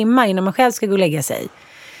 3-4 timmar innan man själv ska gå och lägga sig.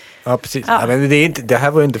 Ja, precis. Ja. Men det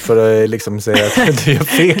här var ju inte för att liksom säga att du gör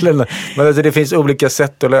fel. Men alltså, det finns olika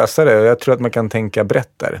sätt att lösa det. Jag tror att man kan tänka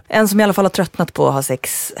brett där. En som i alla fall har tröttnat på att ha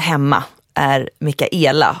sex hemma är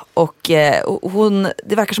Mikaela. Och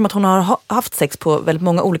det verkar som att hon har haft sex på väldigt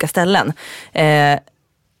många olika ställen.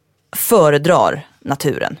 Föredrar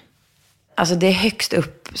naturen. Alltså det är högst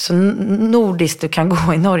upp, så nordiskt du kan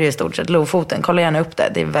gå i Norge i stort sett, Lofoten. Kolla gärna upp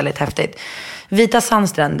det, det är väldigt häftigt. Vita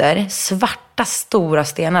sandstränder, svarta stora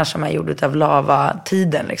stenar som är gjorda av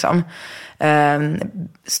lavatiden liksom.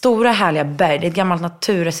 Stora härliga berg, det är ett gammalt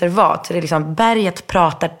naturreservat. Så det är liksom, berget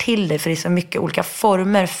pratar till dig för det är så mycket olika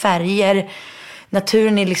former, färger.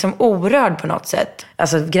 Naturen är liksom orörd på något sätt.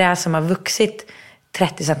 Alltså gräs som har vuxit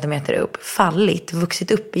 30 centimeter upp, fallit,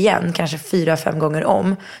 vuxit upp igen, kanske 4-5 gånger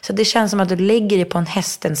om. Så det känns som att du lägger dig på en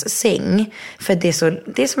hästens säng. För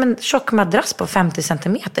det är som en tjock madrass på 50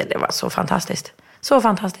 centimeter. Det var så fantastiskt. Så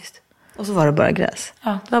fantastiskt. Och så var det bara gräs.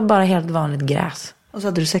 Ja, det var bara helt vanligt gräs. Och så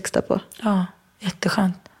hade du sex där på. Ja,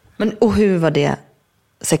 jätteskönt. Och hur var det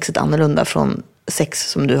sexet annorlunda från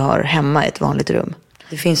sex som du har hemma i ett vanligt rum?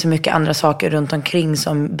 Det finns så mycket andra saker runt omkring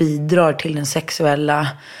som bidrar till den sexuella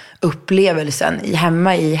upplevelsen.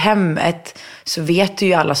 Hemma i hemmet så vet du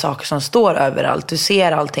ju alla saker som står överallt. Du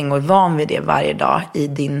ser allting och är van vid det varje dag i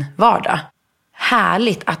din vardag.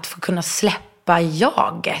 Härligt att få kunna släppa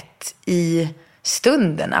jaget i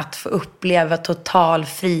stunden. Att få uppleva total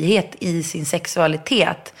frihet i sin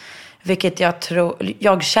sexualitet. Vilket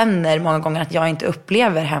jag känner många gånger att jag inte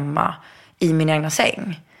upplever hemma i min egna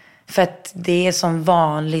säng. För att det är en sån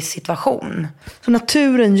vanlig situation. Så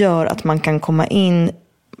naturen gör att man kan komma in.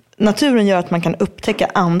 Naturen gör att man kan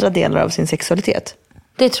upptäcka andra delar av sin sexualitet.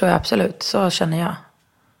 Det tror jag absolut, så känner jag.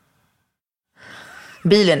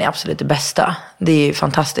 Bilen är absolut det bästa. Det är ju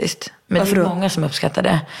fantastiskt. Men varför det är då? många som uppskattar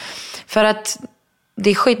det. För att det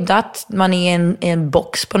är skyddat. Man är i en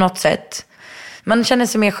box på något sätt. Man känner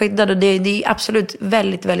sig mer skyddad och det är absolut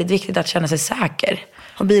väldigt, väldigt viktigt att känna sig säker.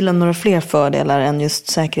 Har bilen några fler fördelar än just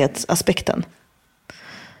säkerhetsaspekten?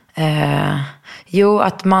 Jo,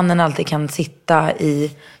 att mannen alltid kan sitta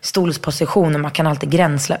i stolsposition och man kan alltid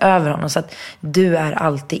gränsla över honom. Så att du är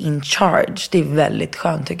alltid in charge. Det är väldigt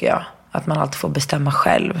skönt tycker jag. Att man alltid får bestämma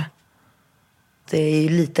själv. Det är ju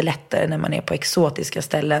lite lättare när man är på exotiska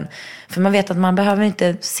ställen. För man vet att man behöver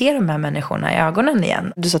inte se de här människorna i ögonen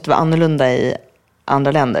igen. Du sa att det var annorlunda i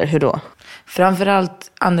andra länder. Hur då?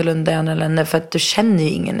 Framförallt annorlunda i andra länder för att du känner ju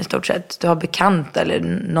ingen i stort sett. Du har bekant eller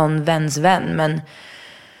någon väns vän, men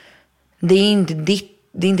det är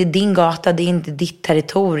inte din gata, det är inte ditt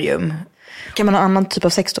territorium. Kan man ha annan typ av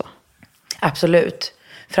sex då? Absolut.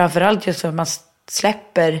 Framförallt just för att man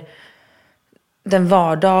släpper den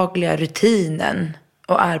vardagliga rutinen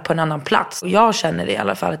och är på en annan plats. Och jag känner i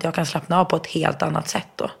alla fall att jag kan slappna av på ett helt annat sätt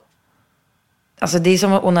då. Alltså det är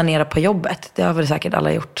som att onanera på jobbet. Det har väl säkert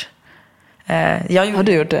alla gjort. Har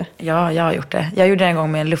du gjort det? Ja, jag har gjort det. Jag gjorde det en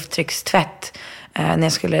gång med en lufttryckstvätt. När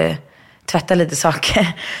jag skulle tvätta lite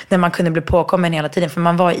saker. När man kunde bli påkommen hela tiden. För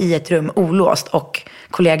man var i ett rum olåst. Och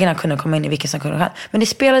kollegorna kunde komma in i vilken som kunde. Men det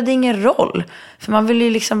spelade ingen roll. För man ville ju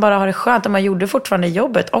liksom bara ha det skönt. Och man gjorde fortfarande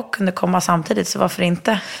jobbet. Och kunde komma samtidigt. Så varför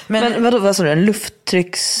inte? Men vad sa du? En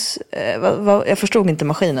lufttrycks... jag förstod inte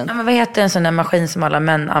maskinen. Ja, men vad heter en sån där maskin som alla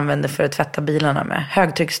män använder för att tvätta bilarna med?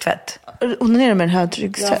 Högtryckstvätt. Onanerar med en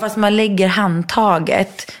högtryckstvätt? Ja, fast man lägger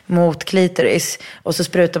handtaget mot klitoris. Och så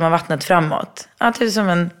sprutar man vattnet framåt. Ja, typ som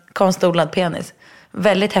en konstodlad penis.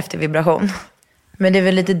 Väldigt häftig vibration. Men det är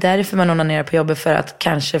väl lite därför man onanerar på jobbet. För att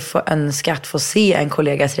kanske få önska att få se en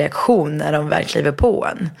kollegas reaktion när de väl kliver på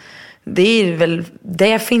en.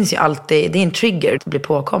 Det finns ju alltid, det är en trigger att bli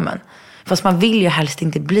påkommen. Fast man vill ju helst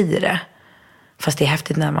inte bli det. Fast det är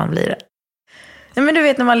häftigt när man blir det. Nej, men du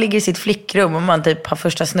vet när man ligger i sitt flickrum och man typ har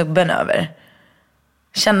första snubben över.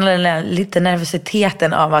 Känner lite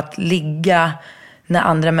nervositeten av att ligga när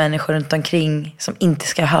andra människor runt omkring som inte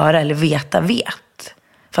ska höra eller veta vet.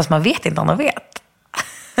 Fast man vet inte om de vet.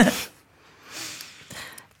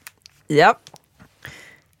 Ja.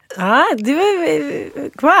 Ja,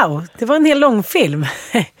 det var en hel lång film.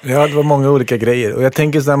 Ja, det var många olika grejer. Och jag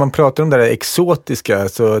tänker så när man pratar om det där exotiska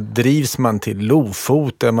så drivs man till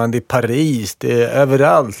Lofoten, man är i Paris, det är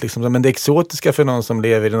överallt. Liksom. Men det exotiska för någon som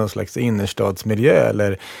lever i någon slags innerstadsmiljö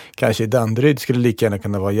eller kanske i Danderyd skulle lika gärna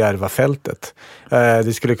kunna vara Järvafältet.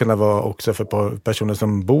 Det skulle kunna vara också för personer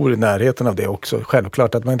som bor i närheten av det också.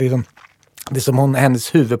 Självklart att man liksom, det som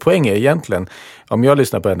hennes huvudpoäng är egentligen, om jag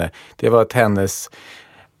lyssnar på henne, det var att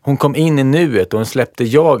hon kom in i nuet och hon släppte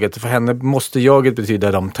jaget. För henne måste jaget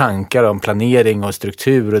betyda de tankar om planering och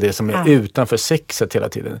struktur och det som är utanför sexet hela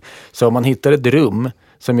tiden. Så om man hittar ett rum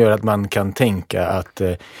som gör att man kan tänka att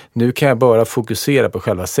nu kan jag bara fokusera på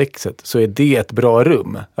själva sexet, så är det ett bra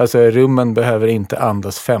rum. Alltså rummen behöver inte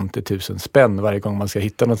andas 50 000 spänn varje gång man ska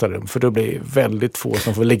hitta något rum, för då blir det väldigt få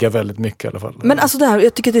som får ligga väldigt mycket i alla fall. Men alltså det här,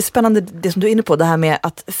 jag tycker det är spännande det som du är inne på, det här med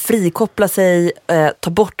att frikoppla sig, ta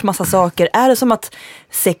bort massa saker. Är det som att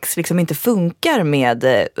sex liksom inte funkar med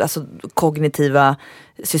alltså kognitiva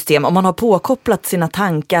system? Om man har påkopplat sina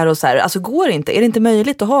tankar och så här, alltså går det inte? Är det inte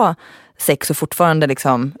möjligt att ha sex och fortfarande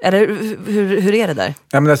liksom, eller hur är det där?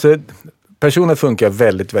 Ja, men alltså, personer funkar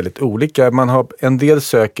väldigt, väldigt olika. En del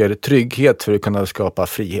söker trygghet för att kunna skapa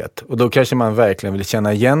frihet. Och då kanske man verkligen vill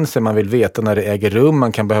känna igen sig, man vill veta när det äger rum.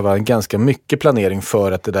 Man kan behöva ganska mycket planering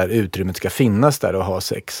för att det där utrymmet ska finnas där och ha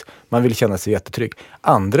sex. Man vill känna sig jättetrygg.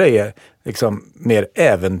 Andra är liksom mer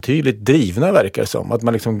äventyrligt drivna, verkar som. Att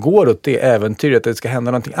man liksom går åt det äventyret, att det ska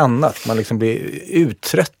hända någonting annat. Man liksom blir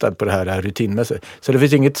uttröttad på det här rutinmässigt. Så det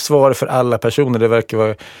finns inget svar för alla personer, det verkar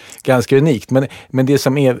vara ganska unikt. Men det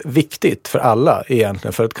som är viktigt för alla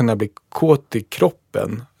egentligen, för att kunna bli kåt i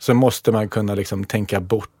kroppen, så måste man kunna liksom tänka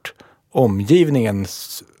bort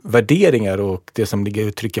omgivningens värderingar och det som ligger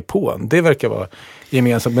och trycker på en. Det verkar vara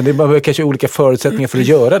gemensamt, men det behöver kanske olika förutsättningar för att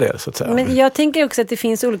göra det, så att säga. Men jag tänker också att det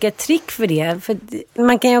finns olika trick för det. För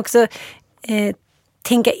man kan ju också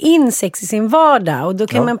tänka in sex i sin vardag, och då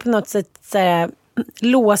kan man på något sätt så här,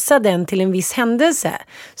 låsa den till en viss händelse.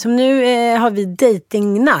 Som nu har vi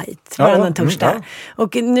dating night varannan torsdag.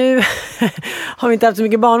 Och nu har vi inte haft så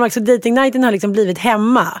mycket barnvakt, så dating nighten har liksom blivit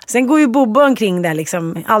hemma. Sen går ju Bobba omkring där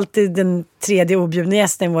liksom, alltid den tredje objudna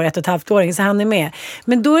gästen, vår 1,5-åring, så han är med.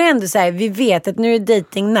 Men då är det ändå så här, vi vet att nu är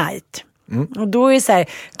dating night. Och då är det så här,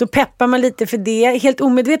 då peppar man lite för det. Helt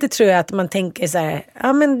omedvetet tror jag att man tänker så här,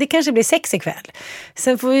 ja men det kanske blir sex ikväll.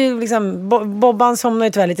 Sen får vi liksom, Bobban somnar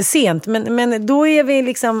ju tyvärr lite sent, men då är vi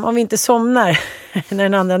liksom, om vi inte somnar när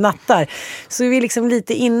den andra nattar, så är vi liksom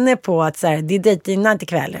lite inne på att så här, det är dating night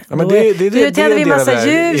ikväll. Ja, men det är vi massa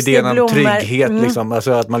ljus, idén om trygghet liksom,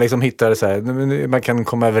 alltså att man liksom hittar så här, man kan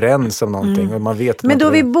komma överens om någonting och man vet. Men då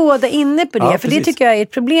är vi båda inne på det, för precis. det tycker jag är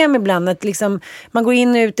ett problem ibland, att liksom man går in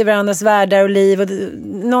och ut i varandras världar och liv, och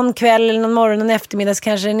någon kväll eller någon morgon, någon eftermiddag så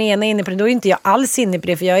kanske den ena är inne på det. Då är inte jag alls inne på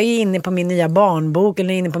det, för jag är inne på min nya barnbok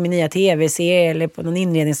eller inne på min nya tv-serie eller på någon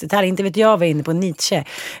inredningsdetalj. Inte vet jag vad jag är inne på, Nietzsche.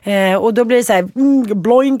 Och då blir det så här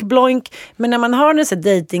bloink, bloink. Men när man har en sån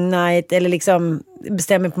här dating night eller liksom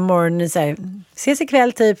bestämmer på morgonen så här, ses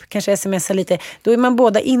ikväll typ, kanske smsar lite, då är man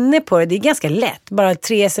båda inne på det. Det är ganska lätt, bara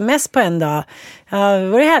 3 sms på en dag. Ja,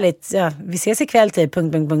 var det härligt. Ja, vi ses ikväll typ, ...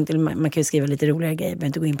 Eller man kan ju skriva lite roligare grejer, behöver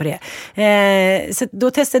inte gå in på det. Så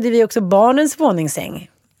då testade vi också barnens våningssäng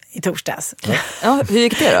i torsdags. Ja, hur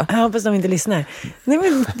gick det då? Jag hoppas de inte lyssnar. Nej,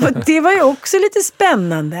 men det var ju också lite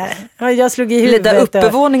spännande. Jag slog i huvudet. Lite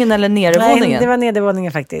uppevåningen eller nedervåningen? Nej, det var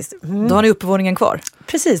nedervåningen faktiskt. Då har ni uppevåningen kvar?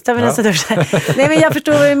 Precis, tar vi nästa torsdag. Nej, men jag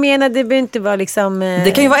förstår vad du menar. Det behöver inte vara liksom...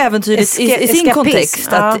 det kan ju vara äventyrligt i sin kontext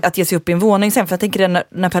att ge sig upp i en våning sen. För jag tänker det,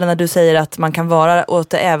 när Pelle, när du säger att man kan vara åt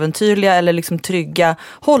det äventyrliga eller liksom trygga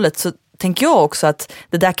hållet, så tänker jag också att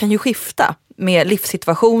det där kan ju skifta med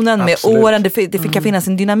livssituationen, Absolut. med åren. Det kan finnas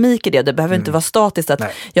en dynamik i det. Det behöver inte vara statiskt att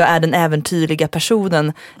jag är den äventyrliga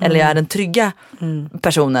personen eller jag är den trygga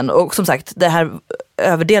personen. Och som sagt, det här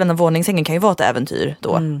överdelen av våningssängen kan ju vara ett äventyr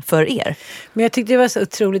då för er. Men jag tyckte det var så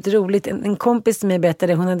otroligt roligt. En kompis till mig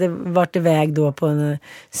berättade, hon hade varit iväg då på en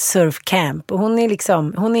surfcamp. Och hon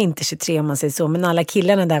är inte 23 om man säger så, men alla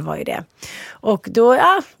killarna där var ju det. Och då,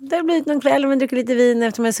 det har blivit någon kväll och man dricker lite vin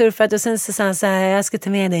efter man surfat. Och sen så sa han så här, jag ska ta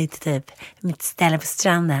med dig till typ mitt ställe på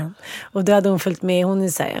stranden. Och då hade hon följt med, hon är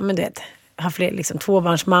så här, men du vet, har fler, liksom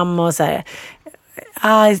 2-barnsmamma och så här.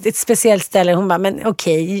 Ett speciellt ställe. Hon bara, men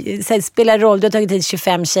okej, spelar roll, du har tagit hit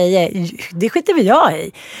 25 tjejer, det skiter väl jag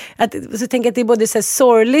i. Så tänker jag att det är både så här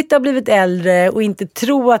sorgligt att ha blivit äldre och inte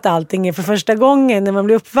tro att allting är för första gången när man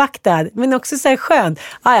blir uppvaktad, men också så här skönt,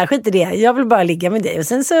 jag skiter det, jag vill bara ligga med dig, och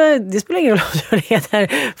sen så, det spelar ingen roll att jag är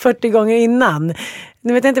där 40 gånger innan.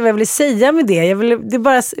 Nu vet jag inte vad jag vill säga med det.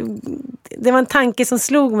 Det var en tanke som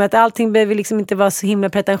slog mig att allting behöver liksom inte vara så himla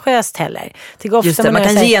pretentiöst heller. Ofta just det, man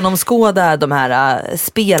kan genomskåda de här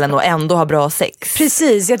spelen och ändå ha bra sex.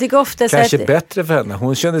 Precis, jag tycker ofta så kanske bättre för henne.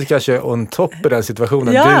 Hon kände kanske on top i den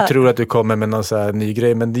situationen. Du tror att du kommer med någon så här ny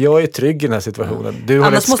grej, men jag är trygg i den här situationen. Du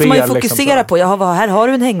annars måste man ju fokusera liksom på, här har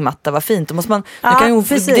du en hängmatta, vad fint. Då måste man kan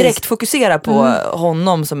ju direkt fokusera på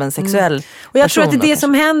honom som en sexuell och jag person. tror att det är det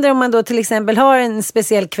som händer om man då till exempel har en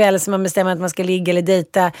speciell kväll som man bestämmer att man ska ligga eller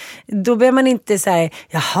dejta. Då behöver man inte så här,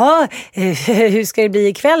 jaha, hur ska det bli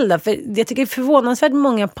ikväll då? För jag tycker det är förvånansvärt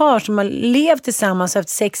många par som har levt tillsammans och haft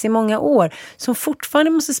sex i många år som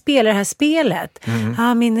fortfarande måste spela det här spelet.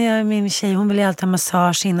 Min tjej, hon vill ju alltid ha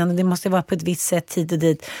massage innan och det måste vara på ett visst sätt tid och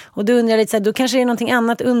dit. Och då undrar jag lite så här, då kanske det är någonting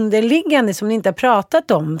annat underliggande som ni inte har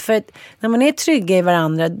pratat om. För att när man är trygga i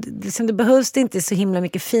varandra, liksom, det behövs det inte så himla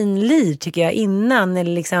mycket finlir tycker jag innan,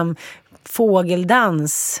 eller liksom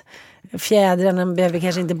fågeldans. Fjädrarna behöver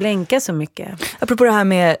kanske inte blänka så mycket. Apropå det här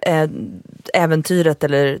med äventyret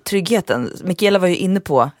eller tryggheten. Mikaela var ju inne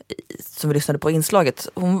på, som vi lyssnade på inslaget,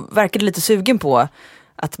 hon verkade lite sugen på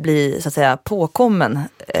att bli så att säga påkommen.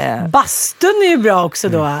 Bastun är ju bra också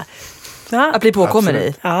då. Ja. Att bli påkommen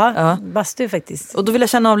i. Ja, bastu faktiskt. Och då vill jag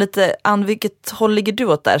känna av lite, Ann, vilket håll ligger du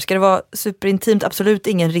åt där? Ska det vara superintimt? Absolut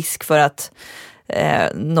ingen risk för att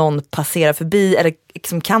någon passerar förbi, eller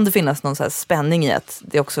liksom, kan det finnas någon så här spänning i att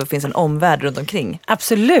det också finns en omvärld runt omkring?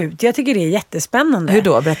 Absolut, jag tycker det är jättespännande. Hur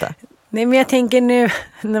då? Berätta. Nej, men jag tänker nu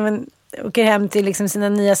när man åker hem till liksom sina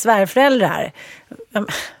nya svärföräldrar.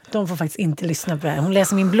 De får faktiskt inte lyssna på det här. Hon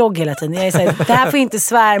läser min blogg hela tiden. Jag är så här, det här får inte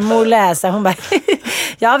svärmor läsa. Hon bara,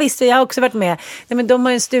 ja visst, jag har också varit med. Nej, men de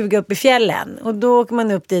har ju en stuga uppe i fjällen. Och då åker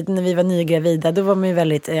man upp dit när vi var nygravida. Då var man ju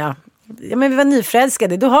väldigt, men vi var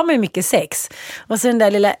nyförälskade, då har man ju mycket sex. Och så den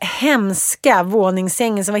där lilla hemska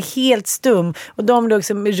våningssängen som var helt stum och de låg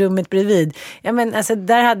som i rummet bredvid. Alltså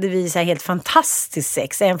där hade vi så här helt fantastiskt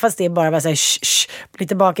sex, även fast det bara var så här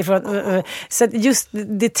lite bakifrån. Så att just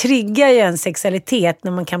det triggar ju en sexualitet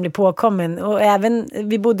när man kan bli påkommen. Och även,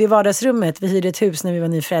 vi bodde i vardagsrummet, vi hyrde ett hus när vi var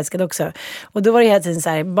nyförälskade också. Och då var det hela tiden så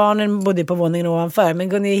här, barnen bodde på våningen ovanför, men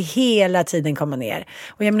kunde ju hela tiden komma ner.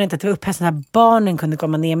 Och jag menar inte att det var upphäst när barnen kunde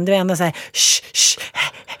komma ner, men det var ändå så här,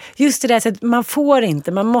 just det där, så att man får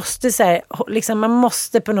inte, man måste så här, liksom, man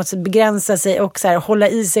måste på något sätt begränsa sig och så här, hålla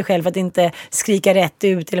i sig själv för att inte skrika rätt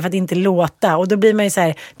ut eller för att inte låta, och då blir man ju så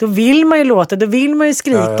här, då vill man ju låta, då vill man ju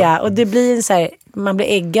skrika och det blir en så här, man blir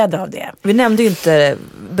äggad av det. Vi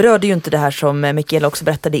berörde ju inte det här som Mikaela också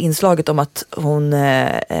berättade i inslaget om att hon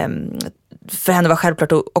för henne var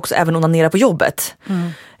självklart att också även onanera på jobbet.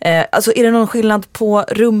 Alltså är det någon skillnad på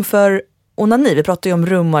rum för onani? Vi pratar ju om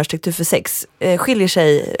rum och arkitektur för sex. Skiljer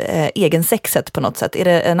sig egen sexet på något sätt? Är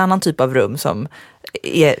det en annan typ av rum som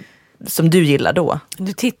du gillar då?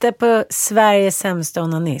 Du tittar på Sveriges sämsta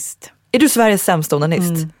onanist. Är du Sveriges sämsta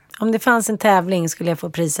onanist? Om det fanns en tävling skulle jag få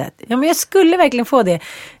priset. Ja, men jag skulle verkligen få det.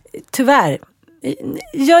 Tyvärr.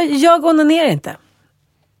 Jag onanerar inte.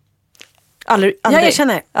 Aldrig, jag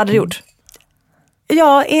erkänner. Aldrig gjort?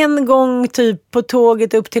 Ja, en gång typ på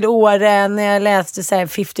tåget upp till Åre när jag läste så här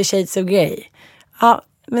 50 Shades of Grey. Ja,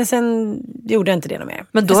 men sen gjorde jag inte det något mer.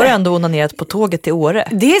 Men då har du ändå onanerat på tåget till Åre.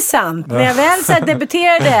 Det är sant. När jag väl så här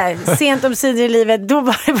debuterade sent om sidor i livet, då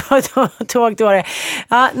var det på tåg till Åre.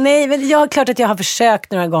 Ja, nej, men jag har klart att jag har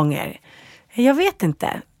försökt några gånger. Jag vet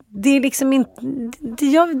inte. Det är liksom inte,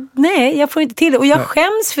 jag får inte till det. Och jag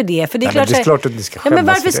skäms för det. För det är, klart, det är klart att du ska skämmas men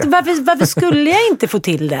varför skulle jag inte få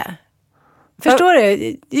till det? Förstår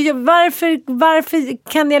du?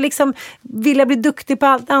 Varför kan jag liksom vilja bli duktig på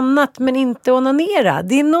allt annat men inte onanera?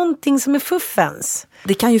 Det är någonting som är fuffens.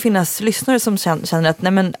 Det kan ju finnas lyssnare som känner att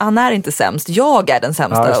nej, men han är inte sämst. Jag är den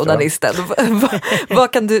sämsta onanisten.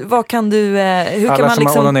 Vad kan du hur alla kan man som liksom...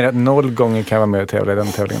 har onanerat 0 gånger kan vara med och tävla i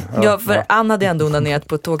den tävlingen. Ja, för Anna hade ändå onanerat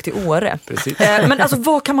på ett tåg till Åre. Precis. Men alltså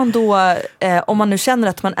vad kan man då, om man nu känner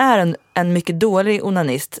att man är en mycket dålig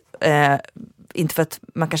onanist, inte för att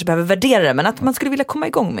man kanske behöver värdera det, men att man skulle vilja komma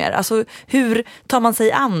igång mer. Alltså hur tar man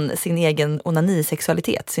sig an sin egen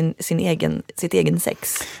onanisexualitet, sitt egen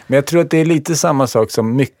sex? Men jag tror att det är lite samma sak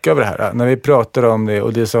som mycket av det här. När vi pratar om det,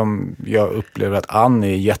 och det som jag upplever att Ann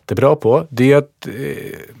är jättebra på, det är att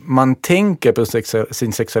man tänker på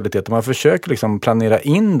sin sexualitet och man försöker liksom planera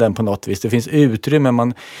in den på något vis. Det finns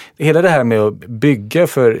utrymme. Hela det här med att bygga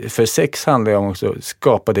för sex handlar om också att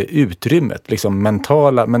skapa det utrymmet, liksom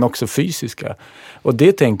mentala men också fysiska. Och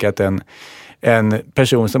det tänker jag att en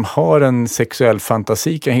person som har en sexuell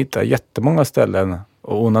fantasi kan hitta jättemånga ställen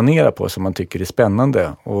onanera på som man tycker är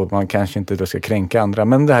spännande och man kanske inte då ska kränka andra.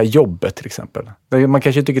 Men det här jobbet till exempel. Man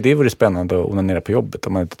kanske tycker det vore spännande att onanera på jobbet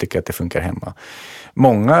om man inte tycker att det funkar hemma.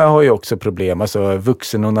 Många har ju också problem, alltså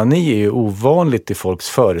vuxenonani är ju ovanligt i folks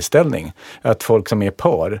föreställning. Att folk som är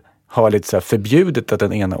par har lite så här förbjudet att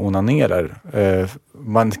den ena onanerar.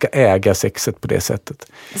 Man ska äga sexet på det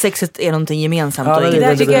sättet. Sexet är någonting gemensamt. Ja, och det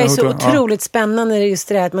där tycker jag är så otroligt spännande, just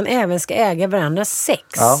det att man även ska äga varandras sex.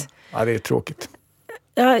 Ja, det är tråkigt.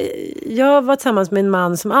 Jag var tillsammans med en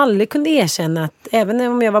man som aldrig kunde erkänna att även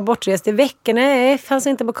om jag var bortrest i veckan, nej, fanns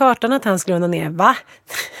inte på kartan att han skulle onanera. Va?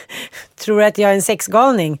 Tror du att jag är en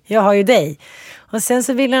sexgalning? Jag har ju dig. Och sen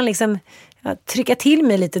så ville han liksom trycka till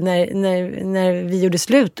mig lite när vi gjorde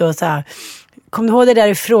slut och så här. Kom du ihåg det där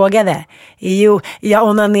du frågade? Jo, jag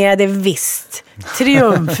onanerade visst.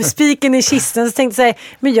 Triumf, spiken i kistan. Så tänkte jag,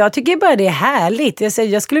 men jag tycker bara det är härligt.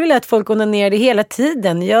 Jag skulle vilja att folk onanerade hela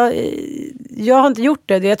tiden. Jag har inte gjort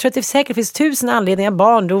det. Jag tror att det säkert finns 1000 anledningar.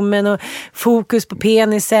 Barndomen och fokus på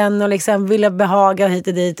penisen och liksom vilja behaga hit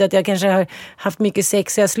och dit. Och att jag kanske har haft mycket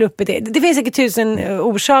sex och jag har sluppit det. Det finns säkert 1000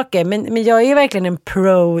 orsaker. Men jag är verkligen en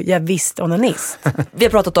jag visst onanist. Vi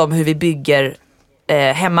har pratat om hur vi bygger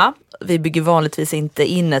hemma. Vi bygger vanligtvis inte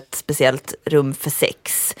in ett speciellt rum för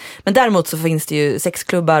sex. Men däremot så finns det ju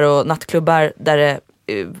sexklubbar och nattklubbar där det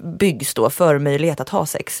byggs då för möjlighet att ha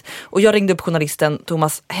sex. Och jag ringde upp journalisten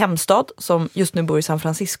Thomas Hemstad som just nu bor i San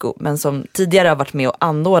Francisco men som tidigare har varit med och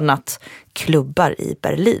anordnat klubbar i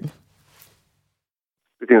Berlin.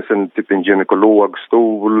 Det finns en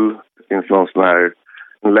gynekologstol, det finns någon sån här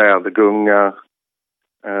lädergunga.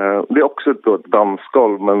 Det är också ett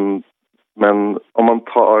dansgolv men om man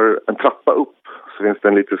tar en trappa upp så finns det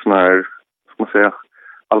en lite sån här, ska man säga,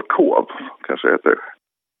 alkov kanske heter.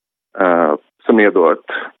 Som är då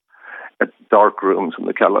ett dark room som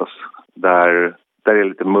det kallas. Där det är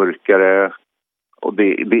lite mörkare och det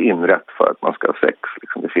är inrätt för att man ska ha sex.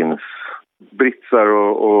 Liksom det finns britsar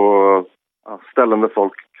och ställen där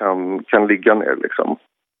folk kan ligga ner liksom.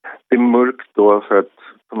 Det är mörkt då för att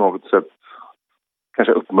på något sätt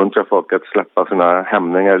kanske uppmuntra folk att släppa sina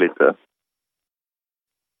hämningar lite.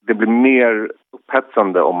 Det blir mer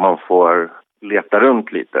upphetsande om man får leta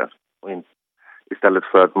runt lite och istället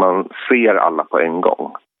för att man ser alla på en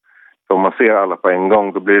gång. Så om man ser alla på en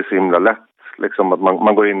gång då blir det så himla lätt liksom, att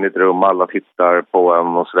man går in i ett rum, alla tittar på en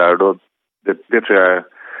och sådär. Det tror jag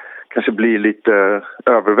kanske blir lite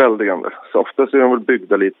överväldigande. Så ofta så är de väl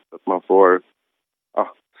byggda lite att man får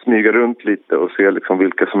smyga runt lite och se liksom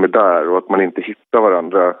vilka som är där och att man inte hittar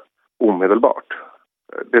varandra omedelbart.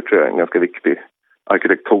 Det tror jag är en ganska viktig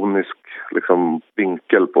arkitektonisk liksom,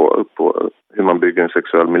 vinkel på hur man bygger en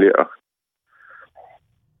sexuell miljö.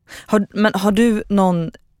 Har du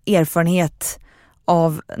någon erfarenhet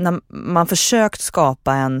av när man försökt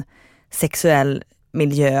skapa en sexuell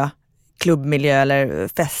miljö, klubbmiljö eller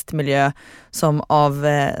festmiljö som av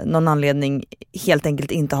någon anledning helt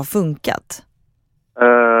enkelt inte har funkat?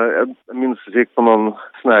 Jag minns att jag gick på någon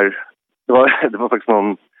sån här, det var faktiskt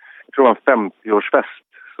någon, jag tror det var en 50-årsfest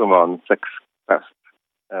som var en sexfest.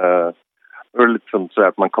 Det var lite som så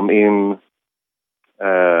att man kom in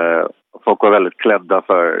och folk var väldigt klädda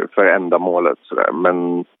för ändamålet så där.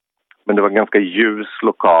 Men det var en ganska ljus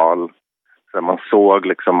lokal så man såg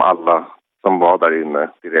liksom alla som var där inne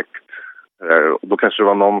direkt. Och då kanske det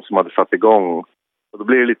var någon som hade satt igång och då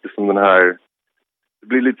blir det lite som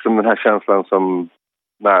den här känslan som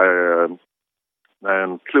när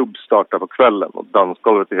en klubb startar på kvällen och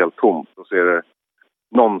dansgolvet är helt tomt och så är det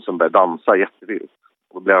någon som börjar dansa jättevilt.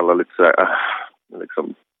 Och då blir alla lite så här,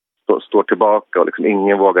 liksom står tillbaka och liksom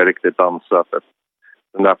ingen vågar riktigt dansa för att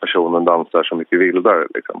den där personen dansar så mycket vildare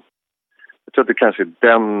liksom. Jag tror att det kanske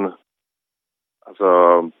är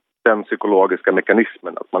den psykologiska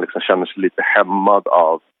mekanismen att man liksom känner sig lite hämmad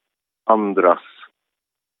av andras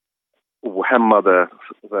ohämmade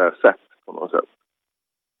sätt på något sätt.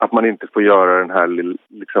 Att man inte får göra den här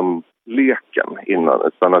liksom leken innan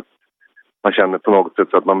utan att man känner på något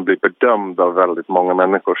sätt att man blir bedömd av väldigt många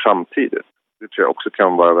människor samtidigt. Det tror jag också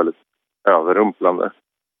kan vara väldigt överrumplande.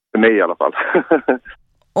 För mig i alla fall.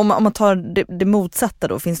 Om man tar det motsatta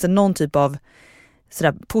då, finns det någon typ av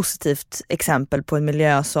sådär positivt exempel på en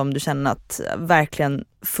miljö som du känner att verkligen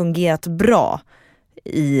fungerat bra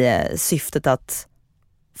i syftet att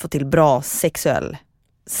få till bra sexuell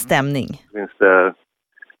stämning? Det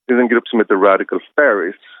finns en grupp som heter Radical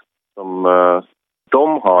Fairies som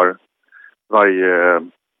de har varje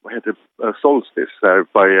solstice,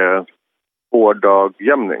 varje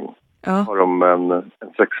vårdagjämning har de en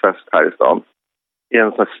sexfest här i stan. I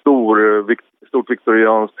en sån här stort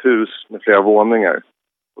viktorianskt hus med flera våningar.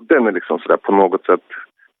 Och den är liksom sådär på något sätt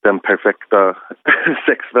den perfekta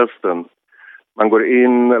sexfesten. Man går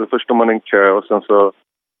in, eller först står man i en kö och sen så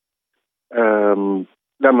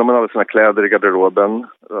lämnar man alla sina kläder i garderoben.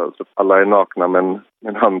 Så alla är nakna med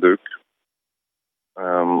en handduk.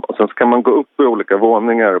 Och sen så kan man gå upp i olika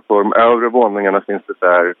våningar. På de övre våningarna finns det så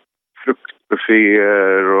här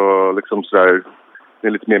fruktbufféer och liksom så där. Det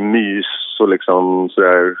är lite mer mys och liksom så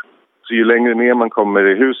där. Så ju längre ner man kommer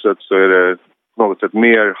i huset så är det på något sätt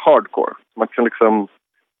mer hardcore. Man kan liksom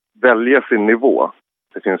välja sin nivå.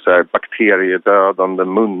 Det finns så här bakteriedödande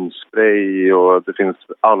munspray och det finns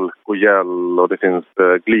alkogel och det finns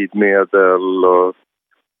glidmedel och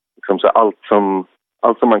liksom så allt som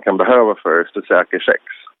man kan behöva för säker sex.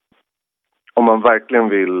 Om man verkligen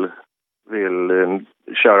vill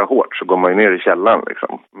köra hårt så går man ju ner i källaren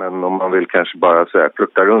liksom. Men om man vill kanske bara så här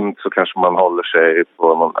flukta runt så kanske man håller sig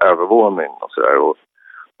på någon övervåning och sådär. Och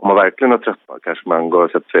om man verkligen har tröttnat kanske man går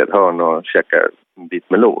och sätter sig i ett hörn och käkar en bit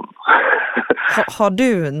melon. Har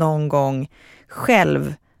du någon gång själv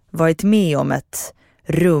varit med om ett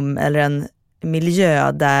rum eller en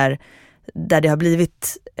miljö där det har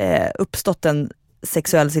blivit uppstått en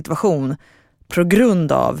sexuell situation på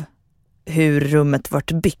grund av hur rummet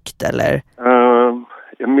varit byggt eller?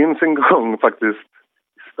 Jag minns en gång faktiskt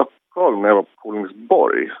i Stockholm när jag var på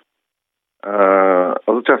Kolingsborg.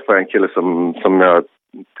 Och så träffade jag en kille som jag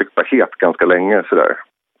tyckte var het ganska länge sådär.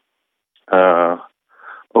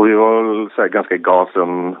 Och vi var så här ganska i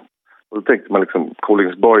gasen. Och då tänkte man liksom,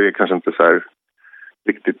 Kolingsborg är kanske inte så här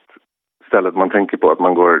riktigt stället man tänker på att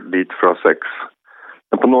man går dit för att ha sex.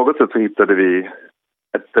 Men på något sätt så hittade vi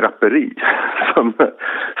ett draperi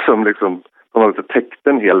som liksom på något sätt täckte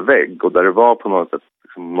en hel vägg och där det var på något sätt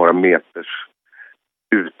liksom några meters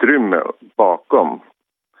utrymme bakom.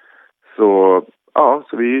 Så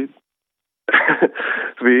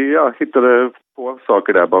vi hittade på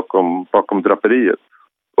saker där bakom draperiet.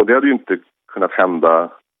 Och det hade ju inte kunnat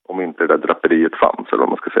hända om inte det där draperiet fanns eller vad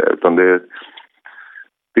man ska säga. Utan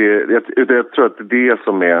jag tror att det är det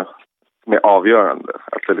som är avgörande.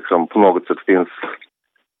 Att det liksom på något sätt finns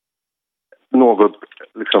något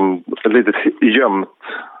liksom ett litet gömt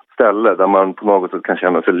ställe där man på något sätt kan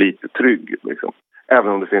känna sig lite trygg. Liksom.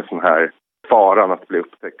 Även om det finns den här faran att bli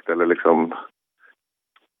upptäckt eller liksom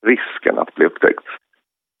risken att bli upptäckt.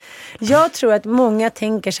 Jag tror att många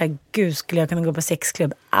tänker så här, gud skulle jag kunna gå på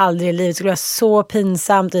sexklubb? Aldrig i livet, det skulle vara så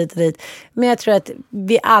pinsamt hit och dit. Men jag tror att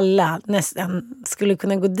vi alla nästan skulle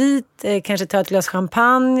kunna gå dit, kanske ta ett glas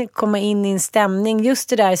champagne, komma in i en stämning. Just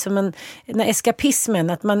det där som den här eskapismen,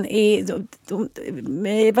 att man är,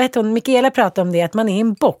 vad heter hon, Mikaela pratar om det, att man är i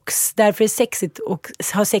en box, därför är det sexigt och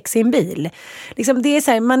ha sex i en bil. Liksom det är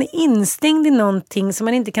så här, man är instängd i någonting som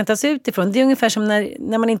man inte kan ta sig ut ifrån. Det är ungefär som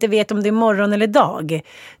när man inte vet om det är morgon eller dag.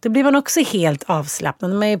 Då blir man också helt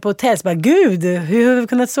avslappnad. När man är på hotell så bara, gud, hur har vi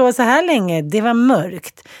kunnat sova så här länge? Det var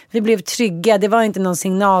mörkt. Vi blev trygga. Det var inte någon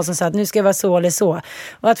signal som sa att nu ska jag vara så eller så.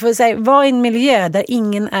 Och att få säga, vara i en miljö där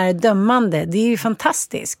ingen är dömande, det är ju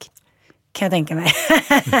fantastiskt. Kan jag tänka mig.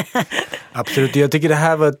 Absolut, jag tycker det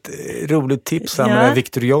här var ett roligt tips om den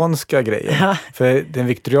viktorianska grejen. Ja. För den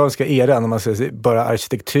viktorianska eran, om man säger bara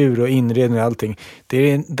arkitektur och inredning och allting,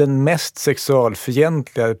 det är den mest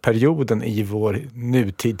sexualfientliga perioden i vår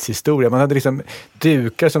nutidshistoria. Man hade liksom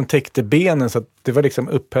dukar som täckte benen så att det var liksom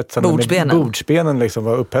upphetsande. Bordsbenen liksom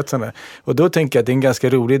var upphetsande. Och då tänker jag att det är en ganska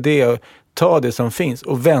rolig idé att ta det som finns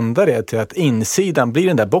och vända det till att insidan blir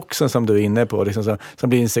den där boxen som du är inne på, liksom, som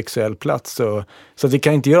blir en sexuell plats. Så att vi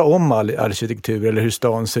kan inte göra om all arkitektur eller hur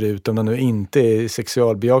stan ser ut om den nu inte är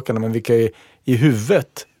sexualbejakande, men vi kan ju i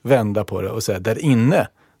huvudet vända på det och säga där inne,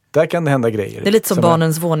 där kan det hända grejer. Det är lite som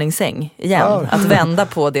barnens våningssäng igen. Ja. Att vända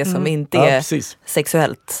på det som inte är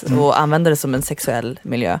sexuellt och använda det som en sexuell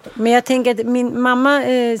miljö. Men jag tänker att min mamma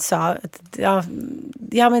sa att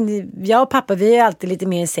men jag och pappa, vi är alltid lite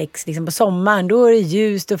mer sex liksom på sommaren. Då är det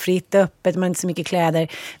ljust och fritt och öppet, man har inte så mycket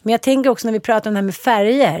kläder. Men jag tänker också när vi pratar om det här med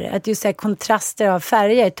färger, att just så här kontraster av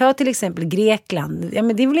färger. Ta till exempel Grekland. Ja,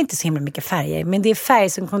 men det är väl inte så himla mycket färger, men det är färger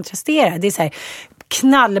som kontrasterar. Det är så här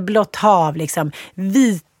knallblått hav, liksom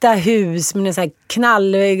vita hus med en så här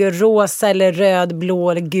knallrosa eller röd,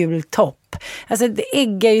 blå eller gul topp. Alltså det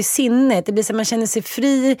äggar ju sinnet. Det blir så att man känner sig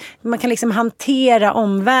fri. Man kan liksom hantera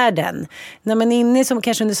omvärlden. När man är inne som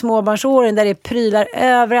kanske under småbarnsåren där det är prylar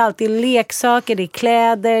överallt. Det är leksaker, det är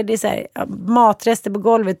kläder, det är så här, matrester på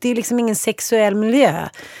golvet. Det är liksom ingen sexuell miljö.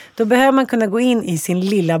 Då behöver man kunna gå in i sin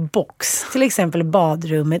lilla box. Till exempel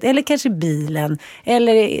badrummet eller kanske bilen.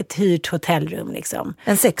 Eller ett hyrt hotellrum liksom.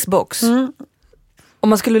 En sexbox. Om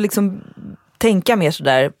man skulle liksom tänka mer så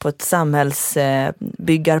där på ett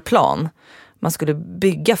samhällsbyggarplan. Man skulle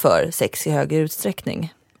bygga för sex i högre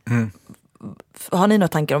utsträckning. har ni några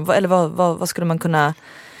tankar om, eller vad skulle man kunna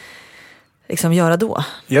liksom göra då?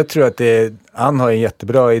 Jag tror att Ann har en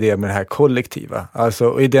jättebra idé med det här kollektiva. Alltså,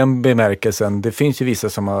 och i den bemärkelsen, det finns ju vissa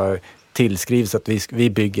som har tillskrivs att vi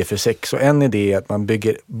bygger för sex. Och en idé är att man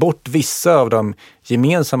bygger bort vissa av de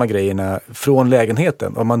gemensamma grejerna från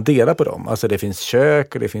lägenheten och man delar på dem. Alltså det finns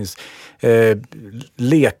kök och det finns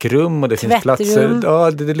lekrum och det finns platser.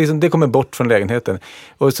 Ja, det kommer bort från lägenheten.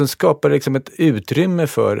 Och så skapar det liksom ett utrymme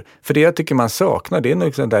för det jag tycker man saknar, det är nog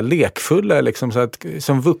liksom där lekfulla, liksom, så att,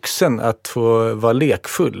 som vuxen att få vara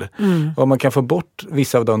lekfull. Och man kan få bort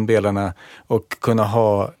vissa av de delarna och kunna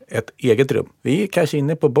ha ett eget rum. Vi är kanske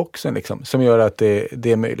inne på boxen liksom, som gör att det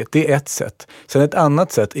är möjligt. Det är ett sätt. Sen ett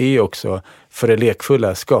annat sätt är ju också för det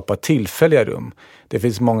lekfulla skapa tillfälliga rum. Det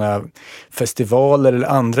finns många festivaler eller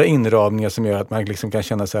andra inramningar som gör att man liksom kan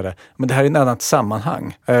känna så här, men det här är ett annat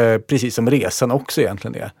sammanhang. Precis som resan också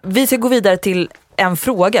egentligen är. Vi ska gå vidare till en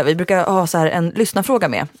fråga. Vi brukar ha så här en lyssnarfråga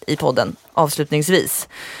med i podden avslutningsvis.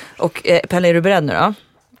 Och Pelle, är du beredd nu då?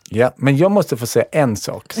 Ja, men jag måste få säga en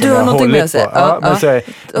sak. Du har någonting med att säga?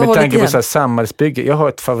 Med tanke på så här samhällsbygge. Jag har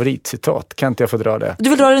ett favoritcitat. Kan inte jag få dra det? Du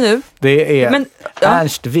vill dra det nu? Det är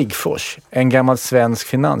Ernst Wigforss, en gammal svensk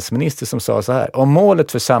finansminister, som sa så här: om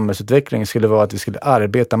målet för samhällsutveckling skulle vara att vi skulle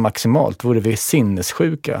arbeta maximalt vore vi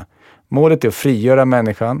sinnessjuka. Målet är att frigöra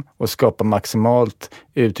människan och skapa maximalt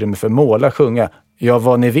utrymme för måla, sjunga. Ja,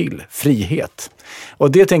 vad ni vill. Frihet.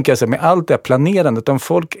 Och det tänker jag så här, med allt det här planerandet, om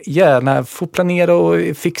folk gärna får planera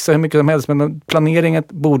och fixa hur mycket som helst, men planeringen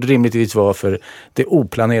borde rimligtvis vara för det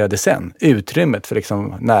oplanerade sen. Utrymmet för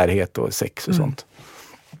liksom närhet och sex och sånt.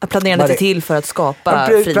 Planerandet är till för att skapa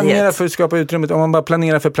frihet. Planera för att skapa utrymmet. Om man bara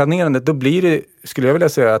planerar för planerandet, då blir det, skulle jag vilja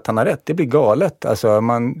säga att han har rätt, det blir galet. Alltså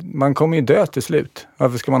man kommer ju dö till slut.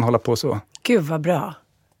 Varför ska man hålla på så? Gud vad bra.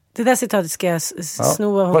 Det där citatet ska jag sno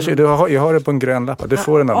av honom. Varsågod, jag har det på en grön lapp. Du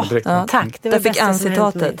får den av direkt. Tack, det var det bästa som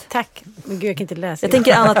hänt mig. Tack. Men gud, jag kan inte läsa. Jag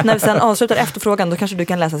tänker att när vi sen avslutar efter frågan, då kanske du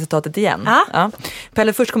kan läsa citatet igen. Ja.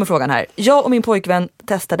 Pelle, först kommer frågan här. Jag och min pojkvän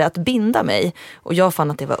testade att binda mig och jag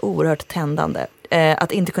fann att det var oerhört tändande.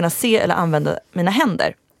 Att inte kunna se eller använda mina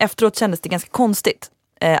händer. Efteråt kändes det ganska konstigt.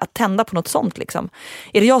 Att tända på något sånt liksom.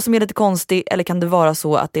 Är det jag som är lite konstig eller kan det vara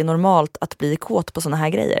så att det är normalt att bli kåt på såna här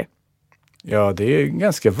grejer? Ja, det är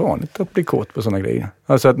ganska vanligt att bli kåt på sådana grejer.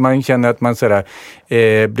 Alltså att man känner att man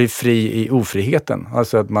blir fri i ofriheten.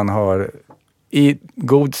 Alltså att man har i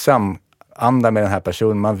god samanda med den här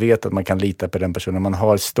personen. Man vet att man kan lita på den personen. Man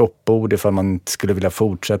har stoppord ifall man inte skulle vilja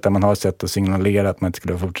fortsätta. Man har sätt att signalera att man inte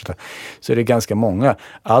skulle vilja fortsätta. Så det är ganska många.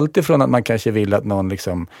 Allt ifrån att man kanske vill att någon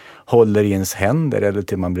liksom håller i ens händer eller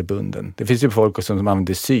till man blir bunden. Det finns ju folk som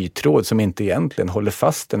använder sytråd som inte egentligen håller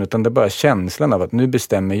fast den, utan det är bara känslan av att nu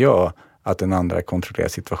bestämmer jag att den andra kontrollerar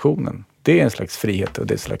situationen. Det är en slags frihet och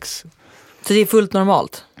det är en slags... Så det är fullt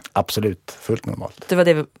normalt? Absolut, fullt normalt. Det var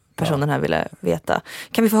det personen här ville veta.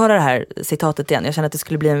 Kan vi få höra det här citatet igen? Jag känner att det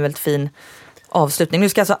skulle bli en väldigt fin avslutning. Nu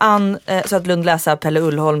ska alltså Ann Södlund läsa Pelle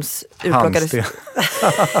Ullholms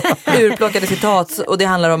urplockade citat. Och det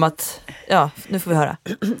handlar om att... Ja, nu får vi höra.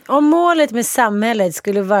 Om målet med samhället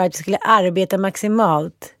skulle vara att vi skulle arbeta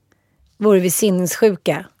maximalt vore vi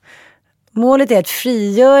sinnessjuka. Målet är att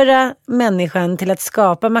frigöra människan till att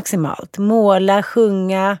skapa maximalt. Måla,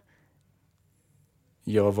 sjunga.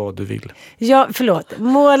 Ja, vad du vill. Ja, förlåt.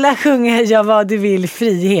 Måla, sjunga, ja, vad du vill,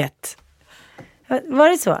 frihet. Var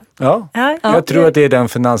det så? Ja. Jag tror att det är den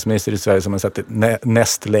finansminister i Sverige som har satt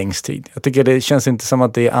näst längst tid. Jag tycker det känns inte som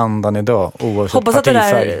att det är andan idag, oavsett hoppas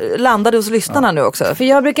partifärg. Att det där landade hos lyssnarna nu också. För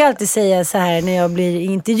jag brukar alltid säga så här när jag blir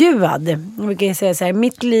intervjuad. Jag brukar säga så här,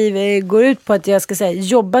 mitt liv går ut på att jag ska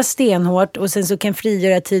jobba stenhårt och sen så kan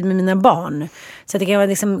frigöra tid med mina barn. Så att det kan vara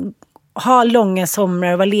liksom... ha långa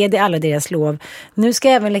somrar och vara ledig alla deras lov. Nu ska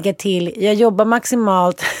jag även lägga till, jag jobbar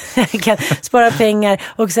maximalt, jag kan spara pengar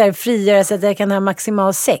och så här frigöra så att jag kan ha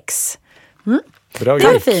maximal sex. Bra, det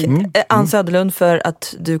var fint. Ann Söderlund, för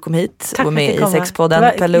att du kom hit och var med i Sexpodden. Det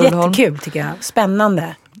var Pelle Ullholm. Jättekul tycker jag,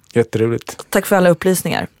 spännande. Jätteroligt. Tack för alla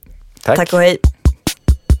upplysningar. Tack Och hej.